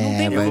 Não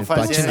tem eu vou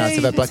fazer- platinar,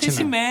 você vai Você platinar.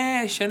 se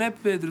mexe, né,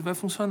 Pedro? Vai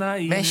funcionar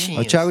aí. Mexinha.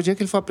 O Thiago, o dia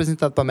que ele for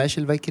apresentado pra Mesh,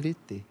 ele vai querer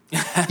ter.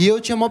 E eu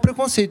tinha maior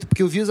preconceito,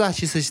 porque eu vi os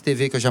artistas de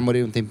TV, que eu já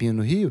morei um tempinho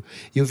no Rio,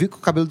 e eu vi que o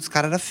cabelo dos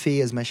caras era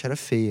feio, as mechas eram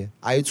feias.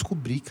 Aí eu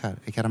descobri, cara,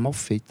 é que era mal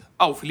feita.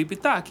 Ah, o Felipe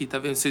tá aqui, tá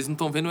vendo? Vocês não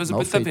estão vendo, mas o Mal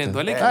Pedro tá feita. vendo.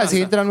 Olha aqui. Ah, você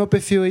entrar no meu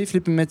perfil aí,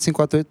 Felipe Mendes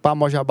 548, pá,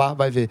 Mojabá,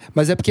 vai ver.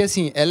 Mas é porque,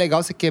 assim, é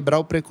legal você quebrar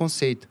o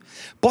preconceito.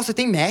 Pô, você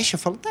tem mecha? Eu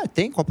falo, tá,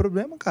 tem, qual o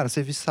problema, cara?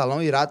 Serviço de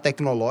salão irado,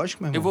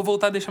 tecnológico, meu irmão. Eu vou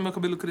voltar a deixar meu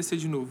cabelo crescer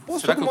de novo. Pô,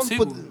 Será que todo eu mundo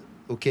consigo? pode-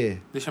 O quê?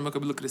 Deixar meu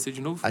cabelo crescer de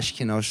novo? Acho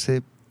que não, acho que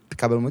você tem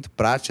cabelo muito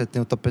prático, já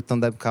tem o topetão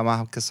da Hebe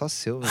Camargo, que é só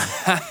seu, velho.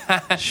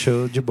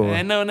 Show de boa.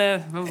 É, não,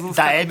 né? Vou Da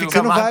ficar com Hebe meu- Você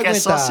não vai Camargo que é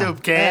só aguentar. seu,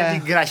 porque É. a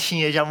Hebe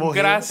Graxinha já morreu.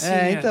 Gracinha.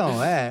 É, então,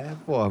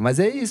 pô. Mas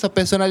é isso, a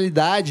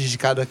personalidade de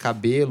cada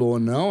cabelo ou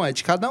não é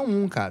de cada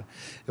um, cara.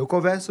 Eu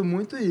converso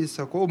muito isso,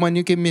 sacou? O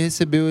maninho que me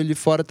recebeu ele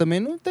fora também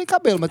não tem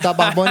cabelo, mas tá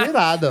barbona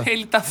irada.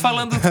 Ele tá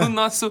falando do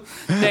nosso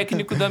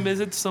técnico da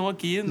mesa de som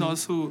aqui,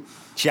 nosso...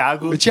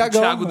 Thiago, O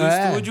Thiagão, Thiago do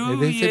estúdio,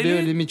 ele e recebeu, ele-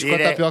 ele me ticou a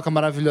ele é- tapioca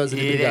maravilhosa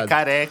ali, ele obrigado. é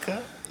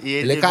careca. E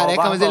Ele é tem mó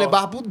careca, mas ele é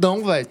barbão.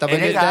 barbudão, velho. Tava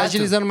Ele é ele tá gato,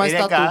 agilizando mais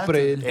ele é tatu gato, pra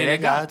ele. Ele é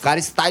gato. Cara,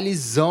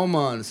 stylezão,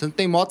 mano. Você não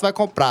tem moto, vai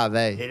comprar,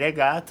 velho. Ele é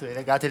gato, ele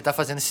é gato. Ele tá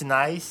fazendo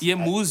sinais. E é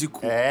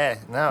músico.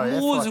 Não, ele é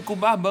foda. Músico,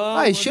 barbão.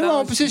 Ah, estilão,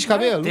 tal. precisa de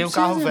cabelo? Tem Não um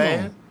carro precisa, irmão.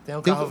 velho. Tem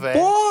um carro velho.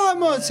 Porra,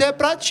 mano, você é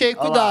prateio.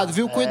 Cuidado, lá.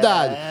 viu?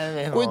 Cuidado. É, meu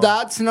irmão.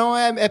 Cuidado, senão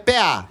é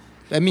PA.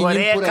 É menino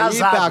Porém, é por aí,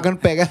 casado. pegando,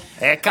 pega.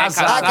 É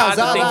casado. Ah,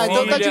 casado? tem Ah,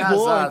 então tá de filha.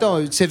 boa. Casado.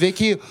 Então, você vê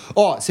que...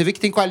 Ó, você vê que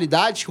tem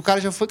qualidade que o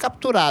cara já foi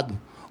capturado.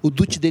 O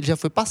dute dele já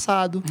foi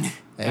passado.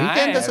 Eu Ah,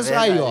 entendo é dessas...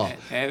 verdade. Aí, ó.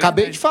 É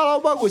Acabei verdade. de falar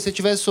o bagulho. Se você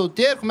tivesse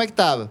solteiro, como é que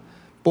tava?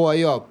 Pô,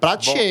 aí, ó,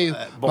 prato Bom, cheio.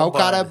 Mas o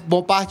cara é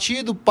bom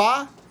partido,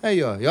 pá...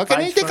 Aí, ó. Eu Pai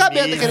nem de ter cabelo,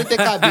 família. tá querendo ter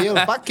cabelo.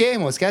 Pra quê,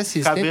 irmão? Esquece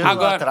isso. Tem Cabelo tudo.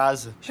 Agora-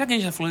 atraso. Já que a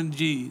gente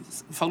tá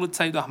falou de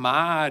sair do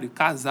armário,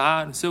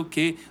 casar, não sei o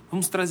quê,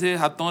 vamos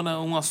trazer à tona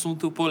um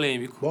assunto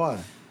polêmico. Bora.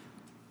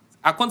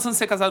 Há quantos anos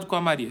você é casado com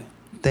a Maria?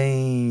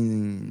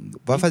 Tem...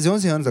 Vai fazer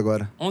 11 anos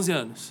agora. 11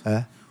 anos.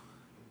 É.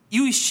 E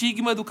o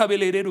estigma do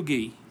cabeleireiro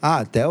gay? Ah,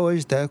 até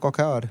hoje, até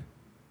qualquer hora.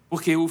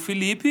 Porque o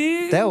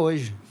Felipe... Até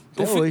hoje.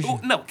 Até hoje.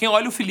 Não, quem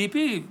olha o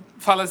Felipe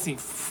fala assim,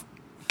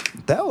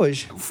 Até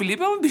hoje. o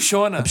Felipe é uma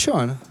bichona. É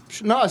bichona.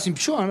 Não, assim,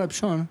 bichona.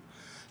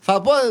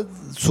 Fala, pô,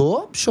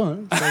 sou bichona.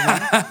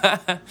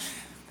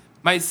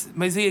 Mas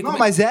e aí, Não, como é-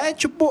 mas é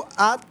tipo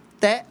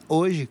até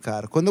hoje,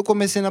 cara. Quando eu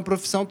comecei na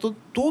profissão,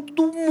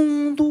 todo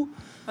mundo.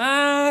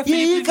 Ah, E aí,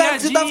 Felipe cara, o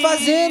que você tá viadinho.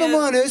 fazendo,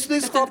 mano? Eu estudei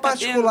escola Tá tendo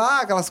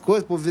particular, aquelas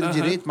coisas, pô, vira Aham.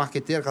 direito,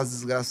 marqueteiro, aquelas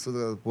desgraças,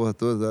 toda, porra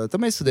toda. Eu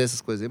também estudei essas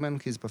coisas aí, mas não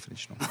quis ir pra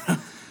frente, não.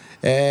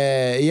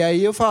 E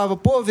aí eu falava,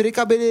 pô, virei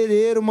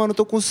cabeleireiro, mano,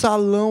 tô com um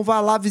salão,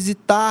 vai lá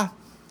visitar.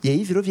 E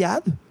aí, virou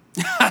viado.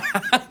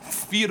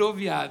 Virou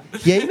viado.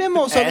 E aí, meu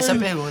irmão, Essa é a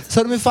pergunta.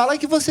 só não me fala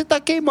que você tá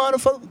queimando. Eu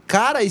falo,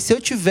 cara, e se eu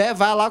tiver,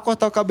 vai lá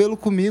cortar o cabelo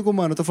comigo,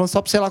 mano. Eu tô falando só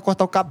pra você ir lá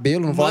cortar o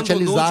cabelo, não vou lá te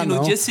Manda o alisar, nude não.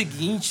 no dia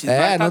seguinte.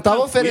 vai Não tá tava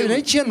tranquilo. oferecendo,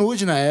 nem tinha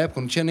nude na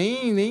época, não tinha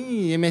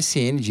nem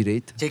MSN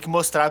direito. Tinha que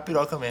mostrar a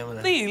piroca mesmo,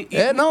 né?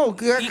 Não,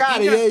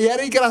 cara, e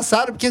era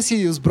engraçado, porque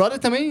assim, os brothers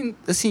também,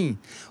 assim,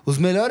 os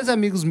melhores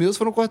amigos meus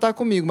foram cortar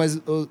comigo, mas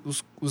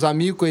os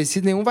amigos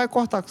conhecidos, nenhum vai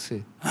cortar com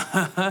você.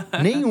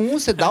 Nenhum,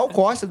 você dá o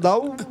corte,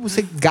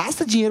 você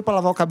gasta dinheiro pra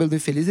lavar o cabelo do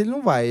infeliz, ele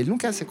não vai, ele não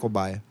quer ser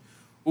cobaia.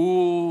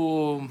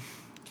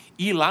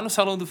 E lá no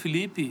salão do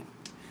Felipe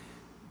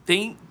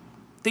tem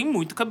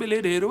muito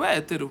cabeleireiro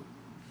hétero.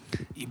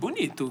 E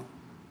bonito.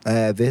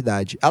 É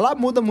verdade. Ela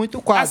muda muito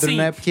o quadro, Assim,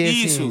 né? Porque,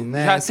 isso, assim,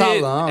 né? já É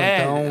salão,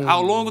 ter, então...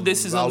 ao longo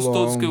desses anos ao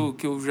todos longo.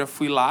 que eu já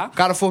fui lá,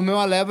 Cara, formei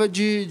uma leva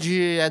de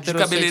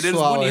heterossexual.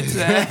 cabeleireiros bonitos,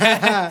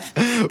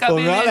 Formei uma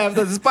Cabeleireiro. leva,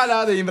 tá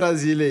espalhada aí em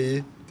Brasília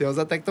aí. Tem uns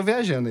até que estão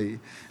viajando aí.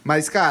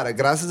 Mas, cara,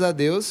 graças a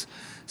Deus,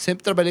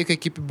 sempre trabalhei com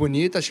equipe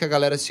bonita. Acho que a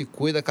galera se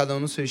cuida, cada um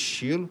no seu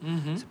estilo.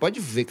 Você pode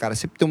ver, cara,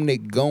 sempre tem um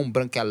negão, um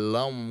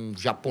branquelão, um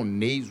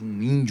japonês,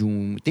 um índio.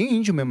 Tem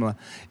índio mesmo lá.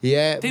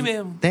 Tem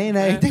mesmo. Tem,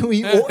 né? É. E tem o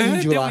índio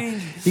Tem lá. um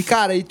índio. E,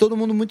 cara, e todo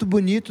mundo muito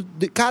bonito.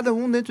 Cada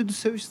um dentro do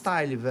seu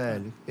style,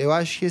 velho. Eu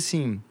acho que,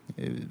 assim,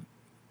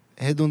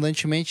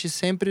 redundantemente,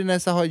 sempre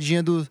nessa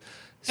rodinha do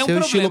tem um seu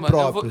problema. estilo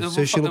próprio.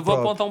 seu estilo eu vou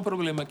próprio. apontar um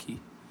problema aqui.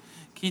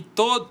 Que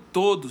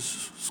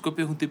todos os que eu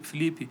perguntei pro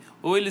Felipe,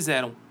 ou eles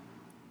eram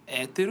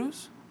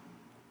héteros,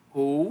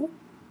 ou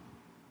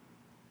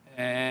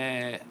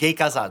Gay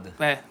casado.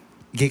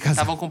 Gay casado.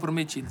 estavam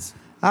comprometidos.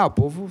 Ah, o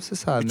povo, você O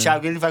sabe, né?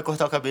 Thiago, ele vai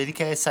cortar o cabelo e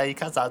quer sair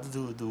casado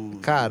do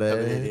Cara,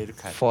 cabeleireiro,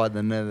 é cara.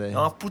 foda, né, É velho?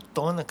 uma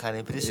putona, cara. É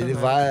impressionante. Ele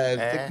vai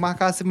ter que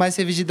marcar mais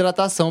serviço de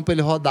hidratação pra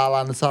ele rodar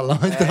lá no salão,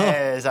 então.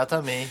 É,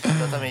 exatamente.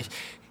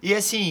 E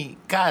assim,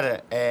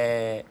 cara,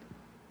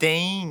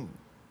 tem...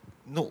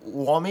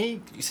 o homem,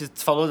 você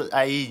falou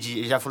aí,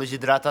 já falou de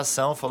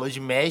hidratação, falou de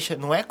mecha,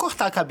 não é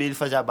cortar cabelo e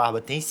fazer a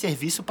barba, tem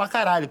serviço pra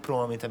caralho pro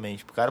homem também.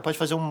 Tipo, o cara pode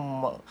fazer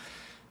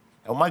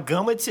uma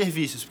gama de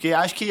serviços, porque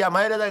acho que a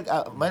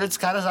maioria dos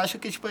caras acha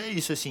que tipo, é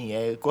isso, assim,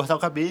 é cortar o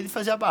cabelo e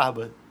fazer a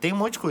barba. Tem um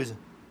monte de coisa.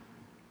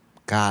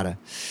 Cara,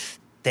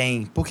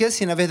 Tem. Porque,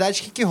 assim, na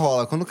verdade, o que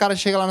rola? Quando o cara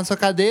chega lá na sua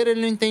cadeira, ele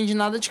não entende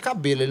nada de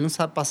cabelo. Ele não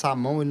sabe passar a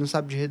mão, ele não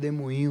sabe de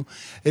redemoinho,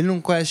 ele não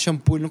conhece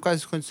shampoo, ele não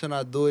conhece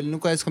condicionador, ele não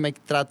conhece como é que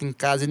trata em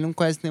casa, ele não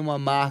conhece nenhuma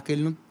marca,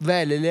 ele não...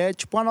 Velho, ele é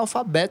tipo um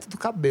analfabeto do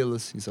cabelo,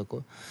 assim,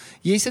 sacou?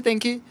 E aí você tem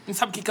que... Não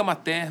sabe o que é uma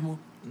termo.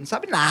 Não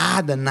sabe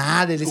nada.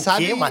 Ele O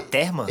sabe... quê? Uma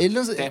terma? Ele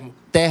não...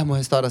 Termo,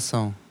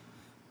 restauração.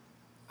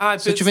 Ah,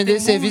 Se eu te vender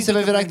esse serviço, você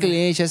vai virar cliente.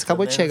 cliente. Aí você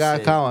acabou de Também não chegar.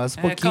 sei. Calma, aos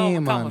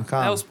pouquinho, mano.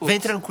 Calma. É aos poucos. Vem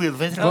tranquilo,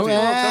 vem Vamos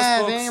tranquilo. aos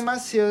poucos. Vem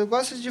macio. Eu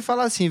gosto de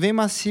falar assim, vem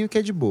macio que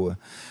é de boa.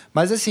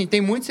 Mas assim, tem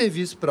muito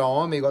serviço para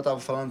homem, igual eu tava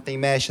falando, tem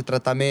mecha,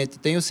 tratamento,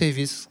 tem os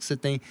serviços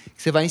que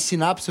você vai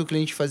ensinar pro seu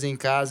cliente fazer em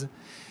casa.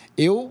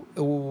 Eu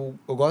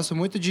gosto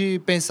muito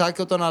de pensar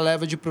que eu tô na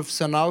leva de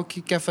profissional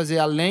que quer fazer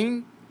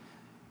além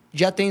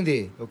de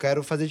atender. Eu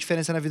quero fazer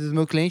diferença na vida do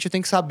meu cliente, eu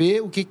tenho que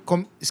saber o que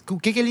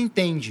ele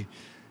entende.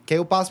 Que aí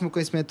eu passo meu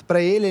conhecimento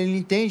para ele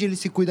entende, ele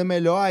se cuida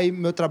melhor, aí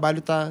meu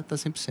trabalho tá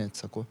 100%,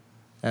 sacou?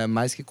 É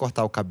mais que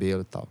cortar o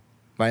cabelo e tal.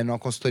 Vai numa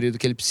consultoria do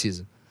que ele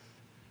precisa.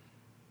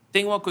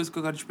 Tem uma coisa que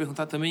eu quero te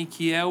perguntar também,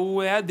 que é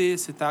o EAD.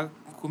 Você tá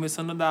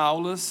começando a dar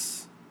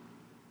aulas...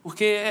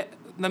 Porque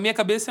na minha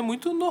cabeça é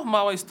muito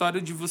normal a história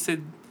de você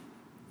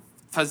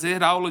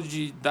fazer aula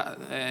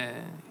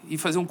e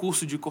fazer um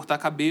curso de cortar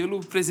cabelo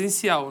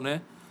presencial,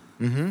 né?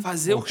 Uhum.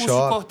 Fazer o curso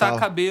de cortar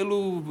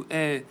cabelo...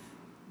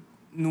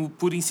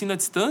 por ensino à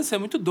distância é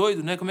muito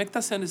doido, né? Como é que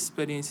tá sendo essa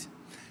experiência?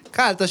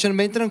 Cara, tô achando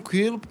bem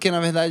tranquilo, porque na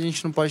verdade a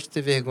gente não pode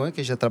ter vergonha, que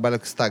a gente já trabalha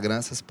com Instagram,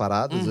 essas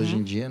paradas hoje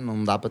em dia,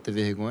 não dá pra ter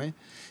vergonha.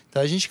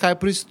 Então a gente cai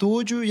pro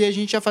estúdio e a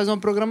gente já faz uma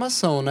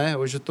programação, né?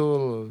 Hoje eu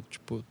tô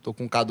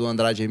com o Cadu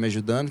Andrade aí me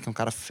ajudando, que é um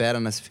cara fera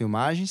nas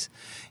filmagens.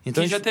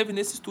 Então que já teve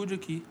nesse estúdio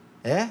aqui.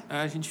 É?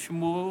 A gente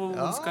filmou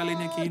o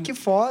Scalene aqui. Que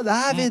foda!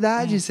 Ah,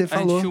 verdade, você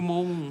falou. A gente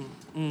filmou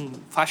um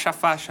faixa a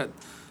faixa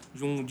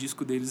de um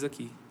disco deles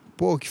aqui.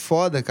 Pô, que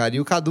foda, cara.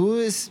 E o Cadu,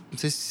 não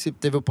sei se você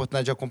teve a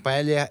oportunidade de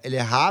acompanhar, ele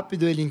é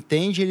rápido, ele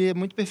entende, ele é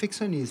muito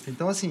perfeccionista.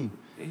 Então, assim...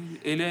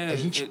 A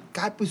gente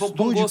cai pro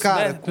estúdio, gosto,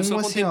 cara, né? com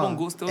assim, tem ó... bom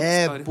gosto, é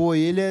outra história. Pô,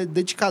 ele é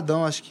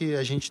dedicadão. Acho que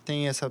a gente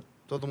tem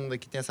todo mundo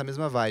aqui tem essa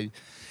mesma vibe.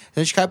 A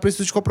gente cai pro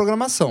estúdio com a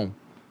programação.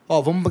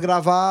 Ó, vamos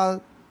gravar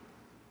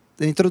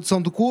a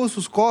introdução do curso,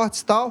 os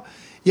cortes e tal.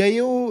 E aí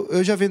eu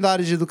já venho da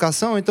área de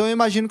educação, então eu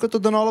imagino que eu tô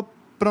dando aula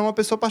pra uma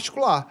pessoa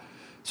particular.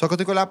 Só que eu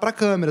tenho que olhar pra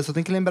câmera, só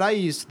tenho que lembrar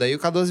isso. Daí o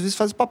Cadu às vezes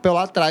faz o papel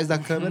lá atrás da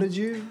câmera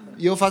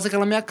e eu faço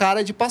aquela minha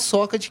cara de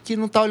paçoca de que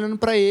não tá olhando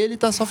pra ele e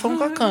tá só falando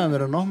com a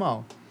câmera,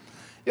 normal.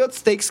 E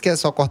outros takes que é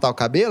só cortar o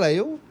cabelo, aí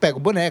eu pego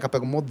boneca,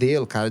 pego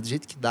modelo, cara. Do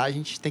jeito que dá, a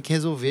gente tem que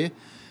resolver.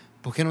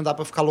 Porque não dá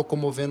pra ficar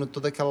locomovendo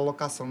toda aquela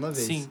locação da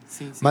vez.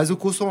 Sim. Mas o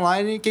curso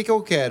online, o que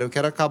eu quero? Eu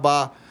quero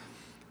acabar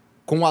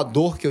com a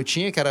dor que eu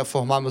tinha, que era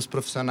formar meus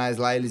profissionais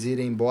lá, eles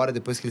irem embora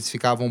depois que eles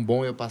ficavam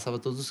bons. Eu passava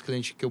todos os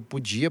clientes que eu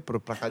podia pra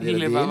cadeira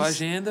deles. E levava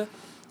agenda.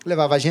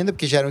 Levava agenda,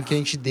 porque já era um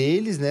cliente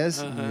deles, né?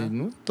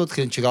 Não todo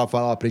cliente chegava e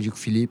falava, aprendi com o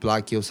Felipe lá,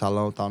 aqui o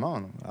salão e tal.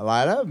 Não.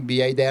 Lá era...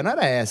 E a ideia não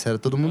era essa. Era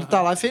todo mundo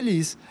tá lá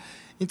feliz.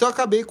 Então, eu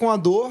acabei com a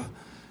dor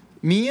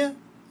minha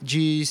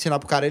de ensinar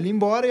pro cara ele ir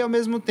embora e, ao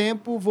mesmo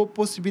tempo, vou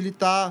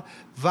possibilitar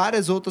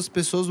várias outras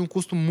pessoas num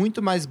custo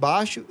muito mais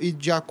baixo e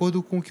de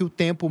acordo com o que o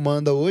tempo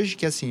manda hoje,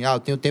 que é assim, eu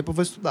tenho tempo, eu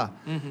vou estudar,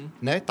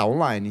 né? Tá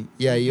online.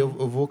 E aí, eu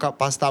vou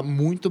capacitar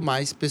muito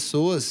mais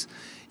pessoas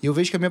e eu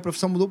vejo que a minha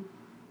profissão mudou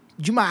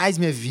demais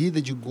minha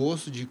vida, de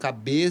gosto, de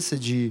cabeça,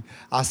 de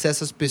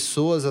acesso às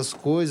pessoas, às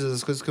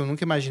coisas que eu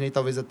nunca imaginei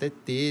talvez até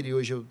ter e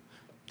hoje eu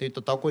tenho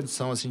total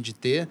condição, assim, de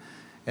ter.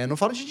 Não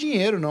falo de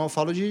dinheiro, não. Eu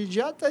falo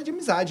até de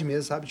amizade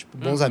mesmo, sabe? Tipo,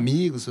 bons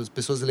amigos,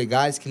 pessoas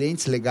legais,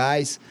 clientes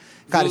legais.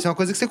 Cara, isso é uma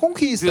coisa que você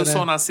conquista, né? Ver o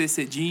sol nascer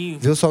cedinho.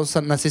 Ver o sol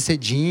nascer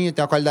cedinho,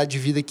 ter uma qualidade de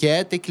vida que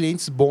é ter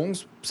clientes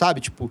bons,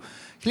 sabe? Tipo,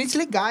 clientes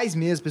legais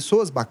mesmo,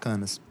 pessoas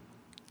bacanas.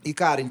 E,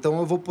 cara, então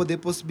eu vou poder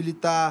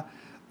possibilitar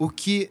o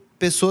que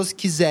pessoas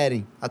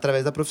quiserem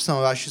através da profissão.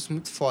 Eu acho isso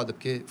muito foda,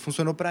 porque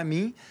funcionou pra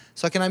mim,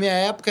 só que na minha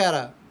época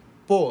era...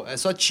 Pô,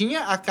 só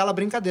tinha aquela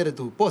brincadeira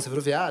do... Pô, você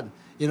virou viado?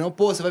 E não,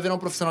 pô, você vai virar um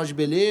profissional de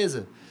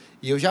beleza.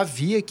 E eu já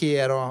via que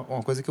era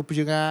uma coisa que eu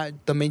podia ganhar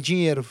também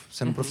dinheiro.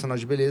 Sendo um profissional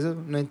de beleza,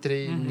 não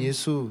entrei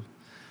nisso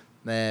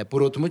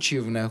por outro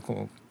motivo, né?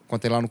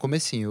 Contei lá no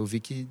comecinho. Eu vi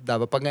que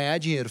dava pra ganhar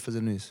dinheiro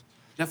fazendo isso.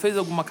 Já fez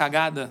alguma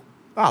cagada?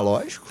 Ah,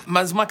 lógico.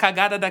 Mas uma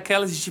cagada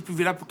daquelas de, tipo,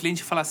 virar pro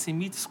cliente e falar assim,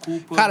 me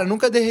desculpa. Cara,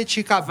 nunca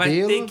derreti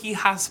cabelo. Vai ter que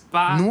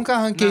raspar. Nunca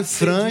arranquei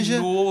franja.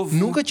 De novo.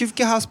 Nunca tive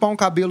que raspar um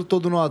cabelo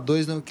todo no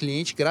A2 no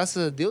cliente.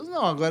 Graças a Deus,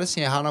 não. Agora,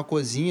 assim, errar na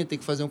cozinha, ter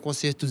que fazer um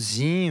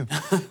concertozinho,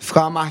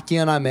 ficar uma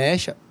marquinha na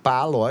mecha.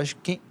 Pá, lógico.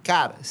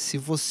 Cara, se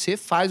você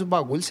faz o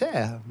bagulho, você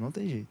erra. Não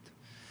tem jeito.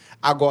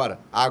 Agora,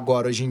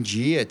 hoje em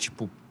dia,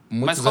 tipo,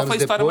 muitos anos depois... Mas qual foi a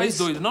história mais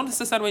doida? Não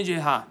necessariamente de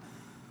errar.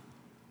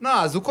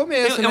 Não, do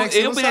começo, né? Que você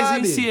eu não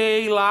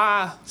presenciei sabe.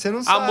 lá Você não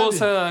a sabe.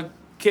 moça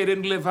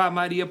querendo levar a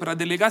Maria pra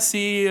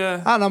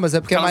delegacia. Ah, não, mas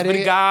é porque Elas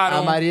brigaram.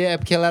 a Maria é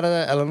porque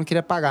ela não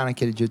queria pagar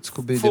naquele dia. Eu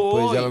descobri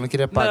depois, ela não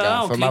queria pagar.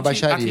 Não, foi uma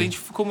baixaria. A cliente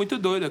ficou muito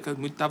doida,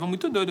 tava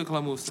muito doida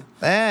aquela moça.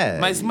 É.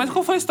 Mas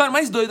qual foi a história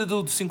mais doida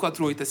do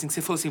 548, assim, que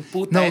você falou assim,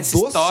 puta, Não, essa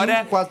do história...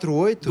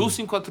 548? Do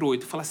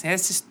 548. Fala assim,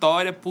 essa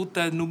história,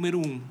 puta, número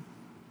 1.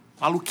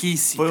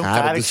 Maluquice. Foi um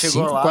Cara, cara do que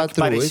chegou lá, que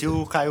 548. parecia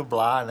o Caio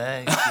Blá,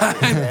 né?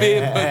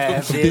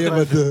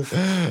 Bêbado.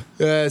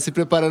 Se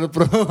preparando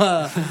pra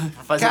uma...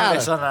 Fazer um Cara,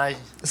 personagem.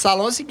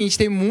 Salão é o seguinte,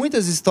 tem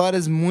muitas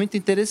histórias muito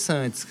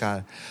interessantes,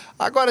 cara.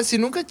 Agora, se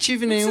nunca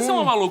tive Não nenhum... precisa ser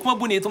uma maluca, uma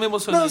bonita, uma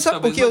emocionante. Não, sabe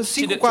talvez, porque o mas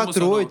te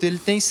 548, ele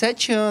tem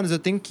 7 anos, eu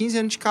tenho 15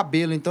 anos de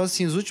cabelo. Então,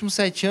 assim, os últimos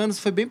 7 anos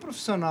foi bem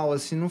profissional,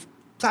 assim, não...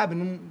 Sabe,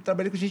 não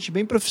trabalhei com gente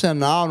bem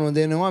profissional, não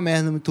dei nenhuma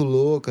merda muito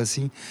louca,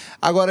 assim.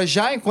 Agora,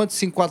 já enquanto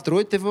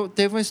 548,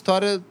 teve uma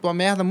história, uma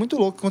merda muito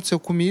louca que aconteceu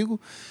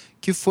comigo,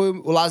 que foi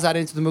o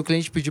lazarento do meu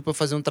cliente pediu pra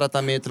fazer um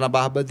tratamento na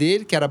barba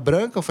dele, que era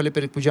branca, eu falei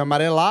pra ele que podia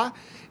amarelar.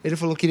 Ele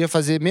falou que queria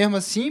fazer mesmo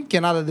assim,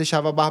 porque nada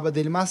deixava a barba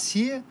dele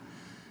macia.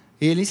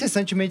 Ele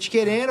incessantemente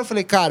querendo, eu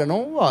falei, cara,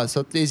 não, ó,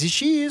 só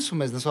existe isso,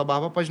 mas na sua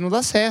barba pode não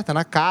dar certo,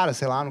 na cara,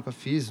 sei lá, nunca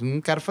fiz, não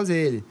quero fazer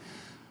ele.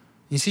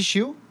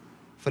 Insistiu,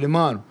 falei,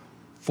 mano,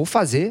 vou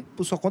fazer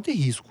por sua conta e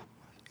risco.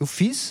 Eu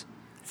fiz.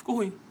 Ficou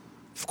ruim.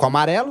 Ficou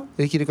amarelo,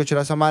 ele queria que eu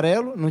tirasse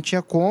amarelo, não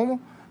tinha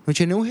como, não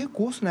tinha nenhum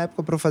recurso na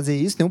época pra eu fazer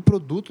isso, nenhum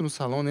produto no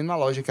salão, nem na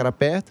loja que era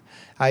perto.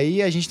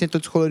 Aí a gente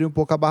tentou descolorir um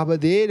pouco a barba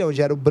dele, onde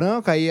era o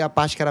branco, aí a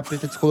parte que era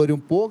preta descoloriu um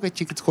pouco, aí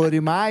tinha que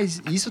descolorir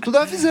mais. Isso tudo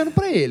avisando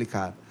pra ele,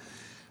 cara.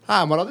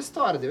 Ah, moral da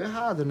história, deu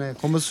errado, né?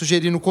 Como eu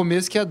sugeri no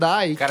começo que ia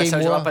dar, e O cara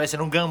saiu de lá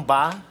parecendo um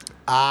gambá.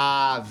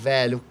 Ah,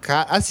 velho,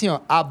 cara, assim,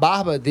 ó, a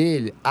barba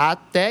dele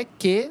até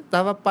que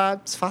dava pra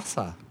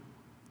disfarçar.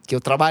 Que eu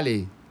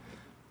trabalhei.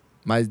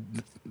 Mas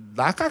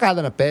dá uma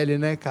cagada na pele,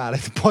 né, cara?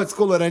 Pó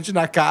descolorante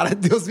na cara,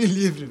 Deus me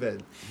livre, velho.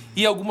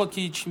 E alguma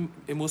que te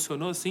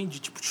emocionou, assim, de,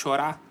 tipo,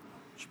 chorar?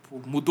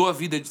 Tipo, mudou a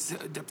vida,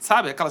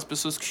 sabe? Aquelas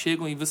pessoas que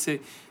chegam e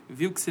você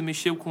viu que você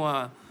mexeu com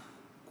a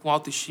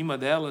autoestima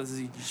delas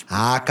e... Tipo,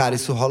 Cara,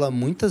 isso rola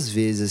muitas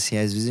vezes, assim.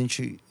 Às vezes a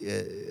gente...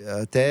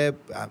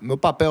 meu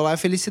papel lá é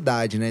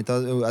felicidade, né?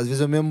 Então, às vezes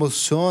eu me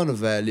emociono,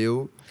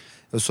 velho.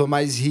 Eu sou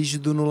mais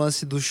rígido no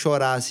lance do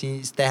chorar, assim,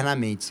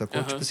 externamente, sacou?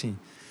 Uhum. Tipo assim...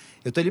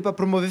 Eu tô ali pra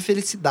promover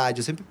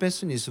felicidade. Eu sempre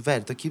penso nisso,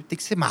 velho. Tô aqui, tem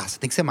que ser massa,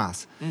 tem que ser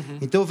massa. Uhum.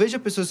 Então eu vejo a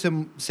pessoa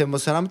se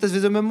emocionar, muitas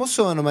vezes eu me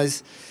emociono,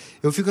 mas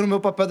eu fico no meu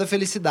papel da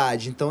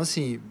felicidade. Então,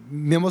 assim,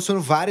 me emociono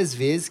várias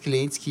vezes,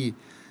 clientes que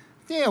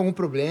tem algum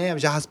problema,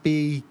 já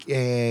raspei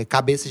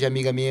cabeça de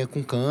amiga minha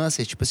com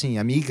câncer, tipo assim,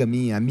 amiga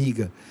minha,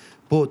 amiga.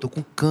 Pô, tô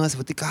com câncer,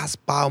 vou ter que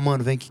raspar,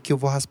 mano, vem aqui que eu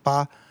vou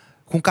raspar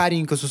com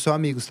carinho, que eu sou seu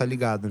amigo, tá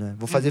ligado, né?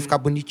 Vou fazer ficar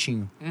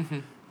bonitinho.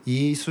 Uhum.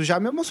 E isso já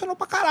me emocionou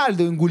pra caralho,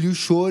 de eu engolir o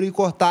choro e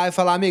cortar e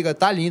falar, amiga,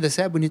 tá linda,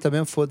 você é bonita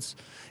mesmo, foda-se.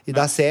 E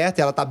dá certo,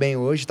 e ela tá bem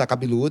hoje, tá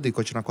cabeluda, e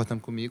continua cortando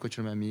comigo,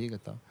 continua minha amiga e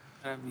tal.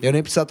 Eu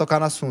nem precisava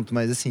tocar no assunto,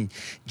 mas assim,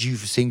 de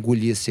você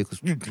engolir seco.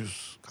 Meu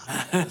Deus,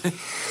 cara.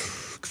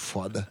 Que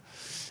foda.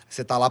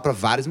 Você tá lá pra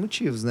vários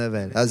motivos, né,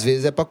 velho? Às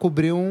vezes é pra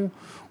cobrir um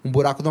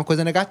buraco de uma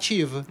coisa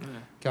negativa.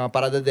 Que é uma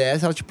parada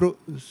dessa, ela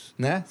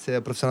né? Você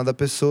é profissional da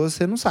pessoa,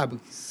 você não sabe o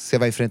que você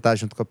vai enfrentar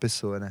junto com a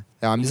pessoa, né?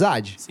 É uma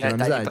amizade. Sim. É uma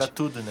Tá amizade. ali pra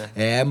tudo, né?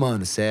 É,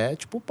 mano, você é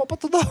tipo o pau pra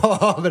toda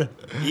obra.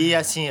 E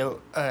assim,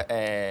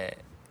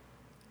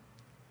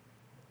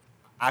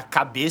 a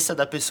cabeça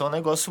da pessoa é um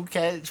negócio que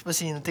é, tipo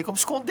assim, não tem como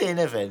esconder,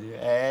 né, velho?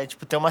 É,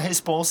 tipo, tem uma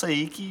responsa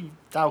aí que,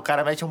 tá, o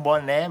cara mete um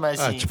boné, mas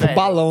assim, Tipo velho,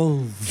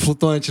 balão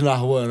flutuante na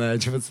rua, né?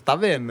 Tipo, você tá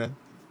vendo, né?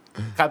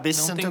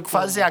 cabeça Não você não tem tem o que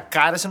como. fazer, a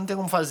cara você não tem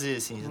como fazer,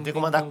 assim. Você não tem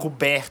como andar como.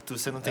 coberto,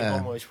 você não tem É.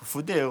 como, tipo,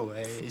 fudeu.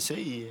 É isso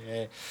aí.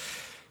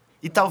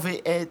 E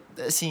talvez,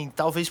 assim,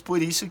 talvez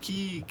por isso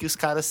que os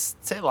caras,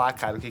 sei lá,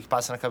 cara, o que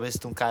passa na cabeça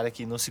de um cara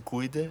que não se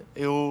cuida.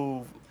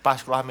 Eu,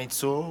 particularmente,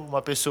 sou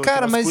uma pessoa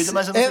Cara, que não se cuida,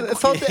 mas eu não sei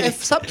por quê.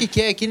 sabe o que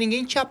é? É que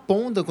ninguém te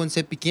aponta quando você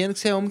é pequeno, que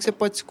você é homem, que você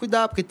pode se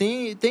cuidar. Porque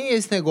tem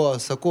esse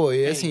negócio, sacou?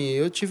 E assim,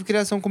 eu tive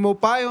criação com meu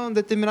pai, uma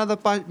determinada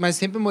parte... Mas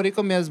sempre morei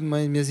com minhas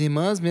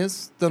irmãs, mesmo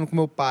estando com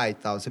meu pai e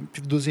tal. Sempre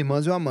tive 2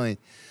 irmãs e uma mãe.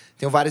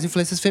 Tenho várias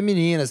influências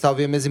femininas, tal.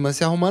 Via minhas irmãs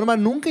se arrumando, mas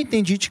nunca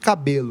entendi de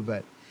cabelo,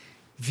 velho.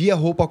 Via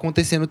roupa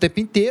acontecendo o tempo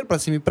inteiro, pra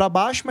cima e pra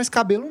baixo, mas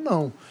cabelo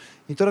não.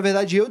 Então, na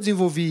verdade, eu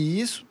desenvolvi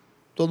isso.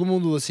 Todo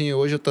mundo, assim,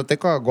 hoje eu tô até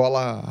com a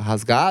gola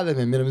rasgada,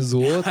 minha mina me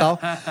zoou e tal.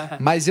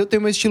 Mas eu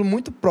tenho um estilo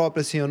muito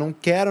próprio, assim. Eu não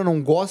quero, eu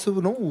não gosto,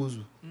 eu não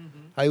uso.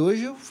 Aí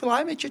hoje eu fui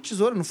lá e meti a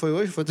tesoura. Não foi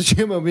hoje, foi outro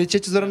dia, mas eu meti a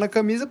tesoura na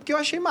camisa porque eu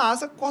achei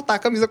massa cortar a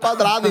camisa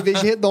quadrada em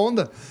vez de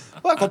redonda.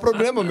 Ué, qual o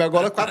problema? Minha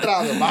gola é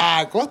quadrada.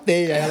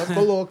 Cortei. Aí ela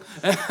ficou louca.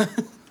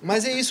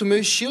 Mas é isso, o meu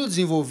estilo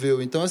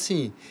desenvolveu. Então,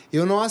 assim,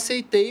 eu não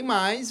aceitei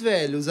mais,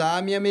 velho, usar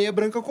a minha meia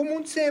branca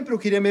comum de sempre. Eu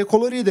queria meia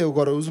colorida,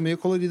 agora eu uso meia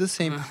colorida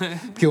sempre.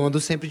 Porque eu ando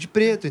sempre de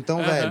preto. Então,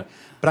 velho,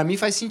 pra mim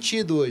faz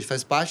sentido hoje.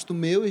 Faz parte do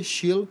meu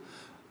estilo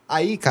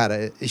Aí,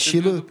 cara,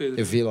 estilo... do Pedro?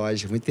 Eu vi,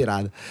 lógico, muito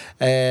irado.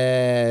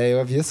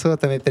 Eu vi a sua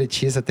também,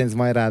 pretista, tênis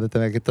mó irado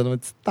também, que todo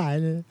mundo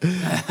style,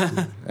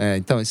 né?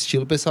 Então,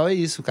 estilo pessoal é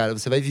isso, cara.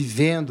 Você vai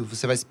vivendo,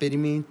 você vai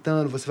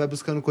experimentando, você vai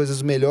buscando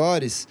coisas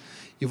melhores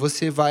e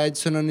você vai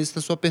adicionando isso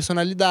na sua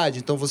personalidade.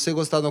 Então, você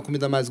gostar de uma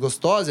comida mais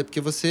gostosa é porque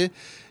você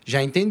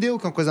já entendeu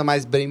que uma coisa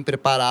mais bem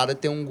preparada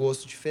tem um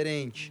gosto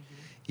diferente.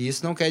 E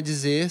isso não quer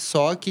dizer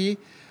só que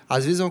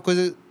às vezes uma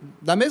coisa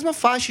da mesma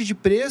faixa de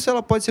preço,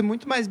 ela pode ser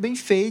muito mais bem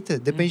feita.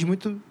 Depende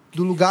muito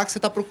do lugar que você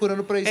está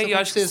procurando para isso E eu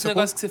acho que acontecer. esse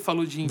negócio que você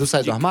falou Do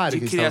sair do armário,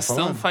 de que a gente tava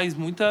criação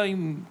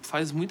falando?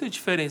 faz muita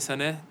diferença,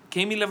 né?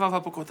 Quem me levava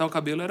para cortar o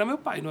cabelo era meu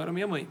pai, não era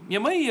minha mãe. Minha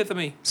mãe ia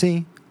também,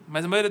 Sim,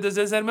 mas a maioria das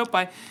vezes era meu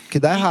pai. que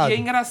dá errado. E é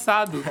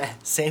engraçado.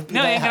 Sempre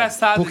Não, dá é errado.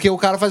 engraçado. Porque o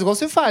cara faz igual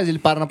você faz. Ele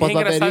para na porta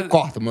da barbearia e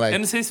corta, moleque. Eu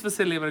não sei se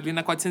você lembra, ali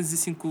na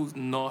 405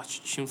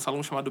 Norte tinha um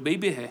salão chamado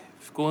Baby Hair.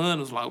 Ficou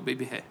anos lá, o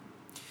Baby Hair.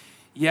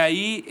 E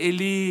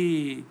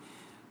aí,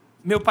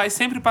 meu pai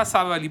sempre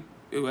passava ali...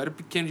 Eu era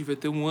pequeno, devia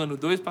ter 1 ano,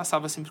 2.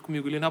 Passava sempre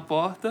comigo ali na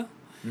porta.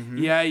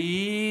 E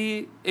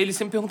aí, ele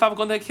sempre perguntava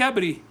quando é que ia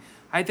abrir.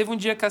 Aí teve um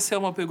dia que a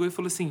Selma pegou e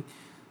falou assim...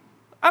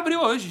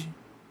 Abriu hoje.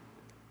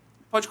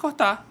 Pode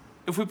cortar.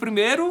 Eu fui o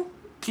primeiro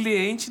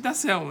cliente da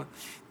Selma.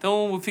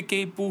 Então, eu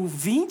fiquei por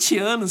 20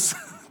 anos...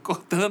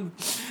 cortando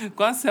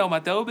com a Selma,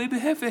 até o Baby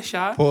Hair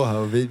fechar. Porra,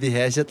 o Baby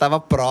Hair já tava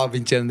pró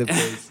 20 anos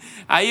depois.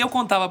 Aí eu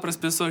contava pras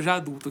pessoas já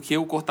adultas que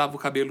eu cortava o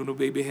cabelo no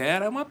Baby Hair,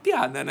 era uma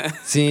piada, né?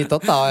 Sim,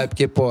 total. É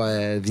porque, pô,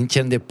 20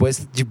 anos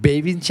depois de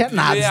Baby não tinha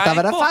nada. Você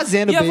tava era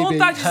fazendo e a Baby.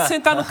 vontade de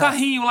sentar no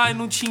carrinho lá e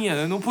não tinha.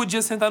 Eu não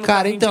podia sentar no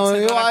Cara, carrinho. então, tinha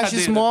que eu sentar na acho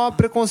cadeira. isso maior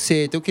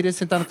preconceito. Eu queria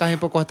sentar no carrinho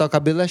pra cortar o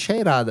cabelo e achei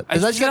irada.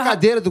 Apesar de que a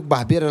cadeira do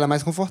barbeiro ela é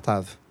mais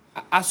confortável.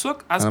 As Ela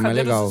é mais cadeiras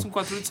legal. do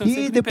 548 são E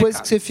sempre depois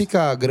que você impecáveis.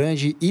 fica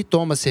grande e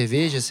toma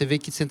cerveja, você vê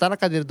que sentar na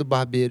cadeira do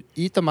barbeiro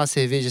e tomar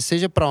cerveja,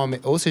 seja pra homem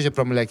ou seja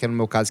pra mulher, que é no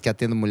meu caso, que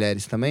atendo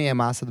mulheres também, é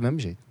massa do mesmo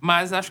jeito.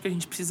 Mas acho que a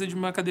gente precisa de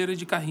uma cadeira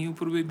de carrinho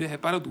pro Baby Hair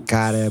para adultos.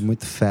 Cara, é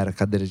muito fera a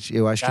cadeira de...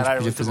 Eu acho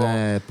Caralho, que a gente muito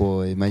podia fazer...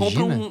 Pô,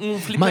 imagina. Compra um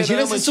fliperama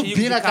Imagina você antigo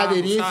subir de na carro,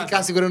 cadeirinha e sabe?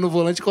 ficar segurando o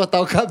volante e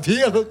cortar o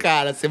cabelo,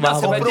 cara. Você Não,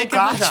 você vai Compra ter um que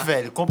kart, mudar.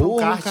 velho. Compra um Pô,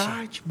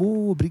 kart.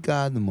 Boa,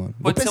 obrigado, mano.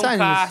 Pode Vou ser um pensar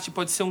nisso. kart,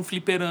 pode ser um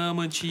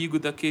fliperama antigo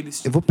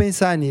daqueles Eu vou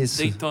pensar nisso.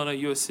 Daytona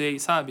USA,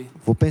 sabe?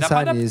 Vou pensar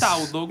Dá pra adaptar,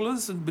 nisso. o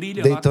Douglas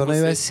brilha Daytona lá com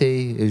você.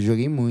 USA. Eu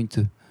joguei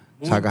muito.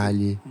 Saga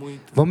Rally. Muito.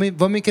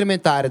 Vamos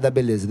incrementar a área da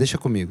beleza. Deixa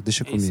comigo,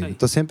 deixa isso comigo. aí.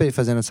 Tô sempre aí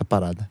fazendo essa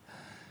parada.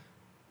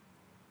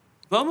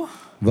 Vamos?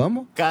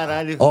 Vamos?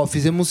 Caralho. Ó,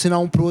 fizemos um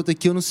sinal um pro outro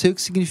aqui, eu não sei o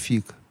que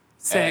significa.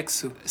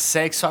 Sexo.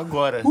 Sexo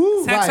agora.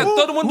 Sexo é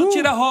todo mundo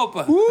tira a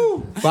roupa.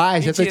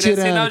 Vai, já tô Mentira,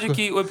 tirando. é sinal de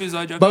que o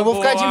episódio Mas eu acabou.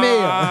 vou ficar de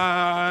meia.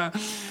 Ah,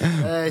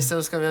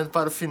 Estamos caminhando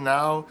para o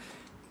final.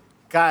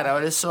 Cara,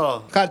 olha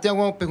só. Cara, tem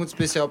alguma pergunta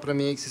especial pra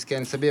mim aí que vocês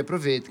querem saber?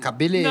 Aproveita. Não, eu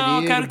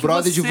Cabeleireiro, quero que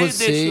brother de você deixe o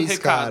vocês,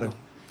 recado. cara.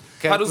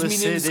 Quero para os que você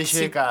meninos que deixe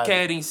se recado.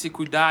 querem se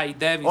cuidar e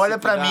devem Olha se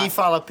pra cuidar. mim e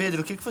fala,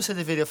 Pedro, o que você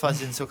deveria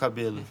fazer no seu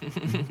cabelo?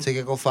 Você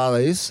quer que eu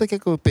fale isso? Você quer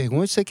que eu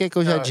pergunte? Você quer que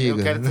eu já Não, diga?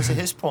 Eu quero que você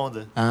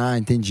responda. Ah,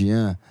 entendi.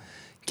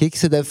 O que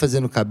você deve fazer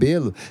no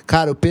cabelo?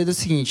 Cara, o Pedro é o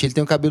seguinte, ele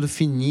tem um cabelo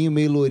fininho,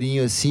 meio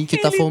lourinho assim, que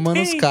tá Ele formando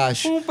tem os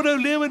cachos. um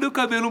problema do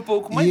cabelo um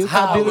pouco mais E o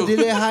cabelo ralo.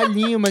 dele é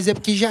ralinho, mas é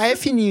porque já é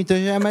fininho, então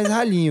já é mais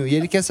ralinho. E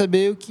ele quer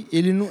saber o que...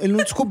 Ele não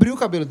descobriu o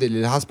cabelo dele,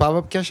 ele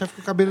raspava porque achava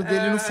que o cabelo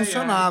dele não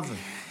funcionava.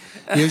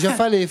 E eu já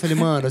falei,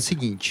 mano, é o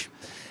seguinte...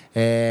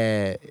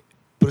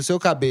 Pro seu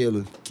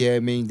cabelo, que é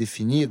meio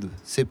indefinido,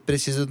 você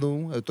precisa de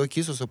um... Eu tô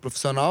aqui, sou seu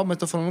profissional, mas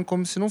tô falando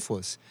como se não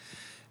fosse.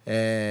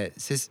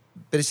 Você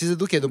precisa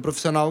do quê? De um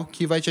profissional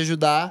que vai te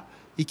ajudar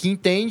e que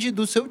entende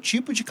do seu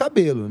tipo de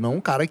cabelo. Não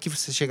um cara que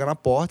você chega na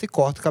porta e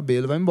corta o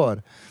cabelo e vai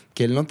embora.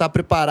 Porque ele não tá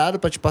preparado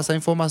para te passar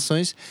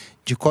informações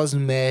de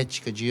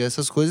cosmética, de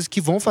essas coisas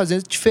que vão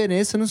fazer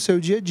diferença no seu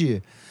dia a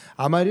dia.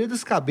 A maioria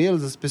dos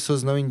cabelos as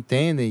pessoas não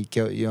entendem,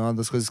 e é uma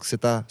das coisas que você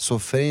tá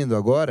sofrendo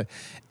agora,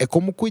 é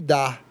como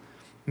cuidar.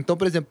 Então,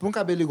 por exemplo, para um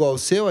cabelo igual ao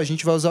seu, a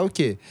gente vai usar o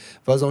quê?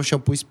 Vai usar um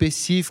shampoo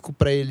específico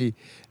para ele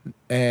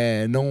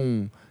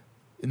não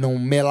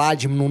melar,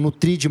 não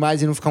nutrir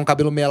demais e não ficar um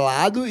cabelo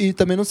melado, e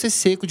também não ser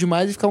seco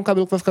demais e ficar um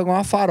cabelo que vai ficar igual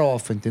uma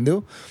farofa,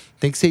 entendeu?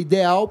 Tem que ser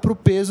ideal pro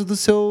peso do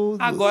seu...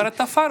 Agora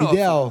tá farofa.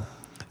 Ideal.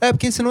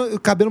 Porque senão o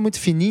cabelo muito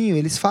fininho,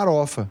 ele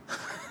esfarofa.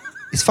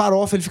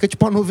 Esfarofa, ele fica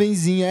tipo uma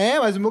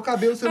nuvenzinha. Mas o meu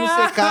cabelo, se eu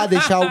não secar,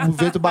 deixar o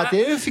vento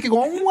bater, ele fica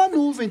igual uma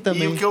nuvem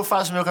também. E o que eu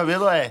faço no meu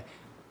cabelo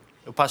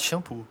eu passo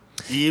shampoo.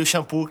 E o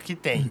shampoo que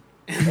tem.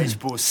 É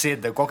tipo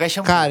seda, qualquer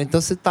shampoo. Cara,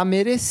 então você tá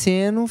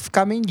merecendo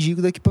ficar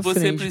mendigo daqui pra Você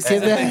frente. precisa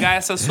Porque, pegar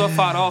essa sua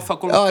farofa,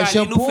 colocar ali no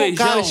shampoo,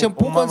 feijão. cara,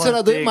 shampoo, uma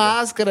condicionador e manteiga.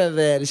 máscara,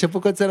 velho.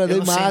 Shampoo, condicionador Eu e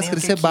não sei nem máscara, o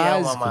que isso é que é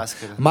uma básico.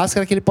 máscara.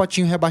 Máscara é aquele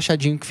potinho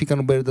rebaixadinho que fica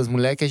no banheiro das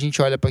mulheres, que a gente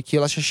olha pra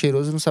aquilo, ela acha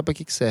cheiroso e não sabe pra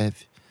que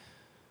serve.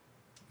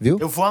 viu?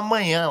 Eu vou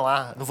amanhã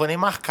lá, não vou nem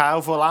marcar,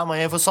 eu vou lá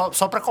amanhã, eu vou só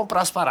pra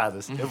comprar as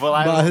paradas. Eu vou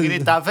lá e vou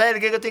gritar, velho, o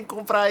que eu tenho que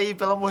comprar aí?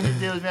 Pelo amor de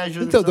Deus, me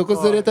ajuda. Então, eu dou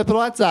consultoria até pelo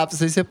WhatsApp.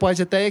 Isso aí você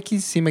pode até ir aqui em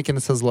cima, aqui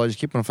nessas lojas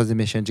aqui, pra não fazer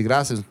merchan de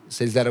graça.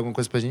 Se eles derem alguma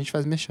coisa pra gente,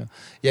 faz merchan.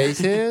 E aí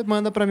você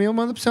manda pra mim, eu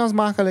mando pra você umas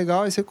marcas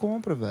legais, aí você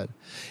compra, velho.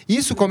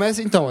 Isso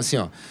começa, então, assim,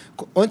 ó.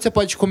 Onde você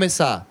pode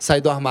começar?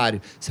 Sair do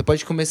armário. Você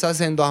pode começar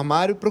saindo do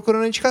armário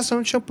procurando a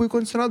indicação de shampoo e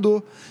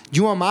condicionador.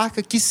 De uma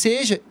marca que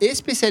seja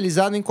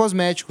especializada em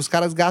cosméticos. Os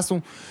caras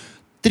gastam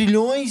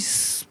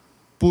trilhões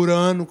por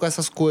ano com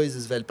essas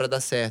coisas, velho, pra dar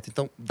certo.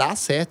 Então, dá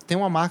certo, tem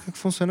uma marca que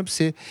funciona pra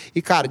você.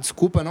 E, cara,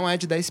 desculpa, não é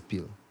de 10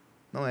 pila.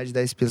 Não é de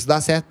 10 pila. Se dá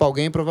certo pra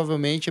alguém,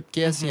 provavelmente é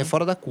porque, assim, é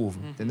fora da curva,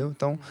 entendeu?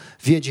 Então,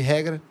 via de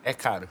regra, É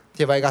caro.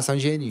 você vai gastar um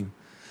dinheirinho.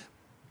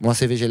 Uma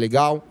cerveja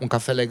legal, um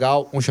café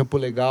legal, um shampoo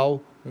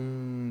legal,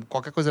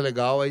 qualquer coisa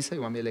legal, é isso aí.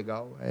 Uma meia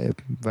legal,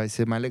 vai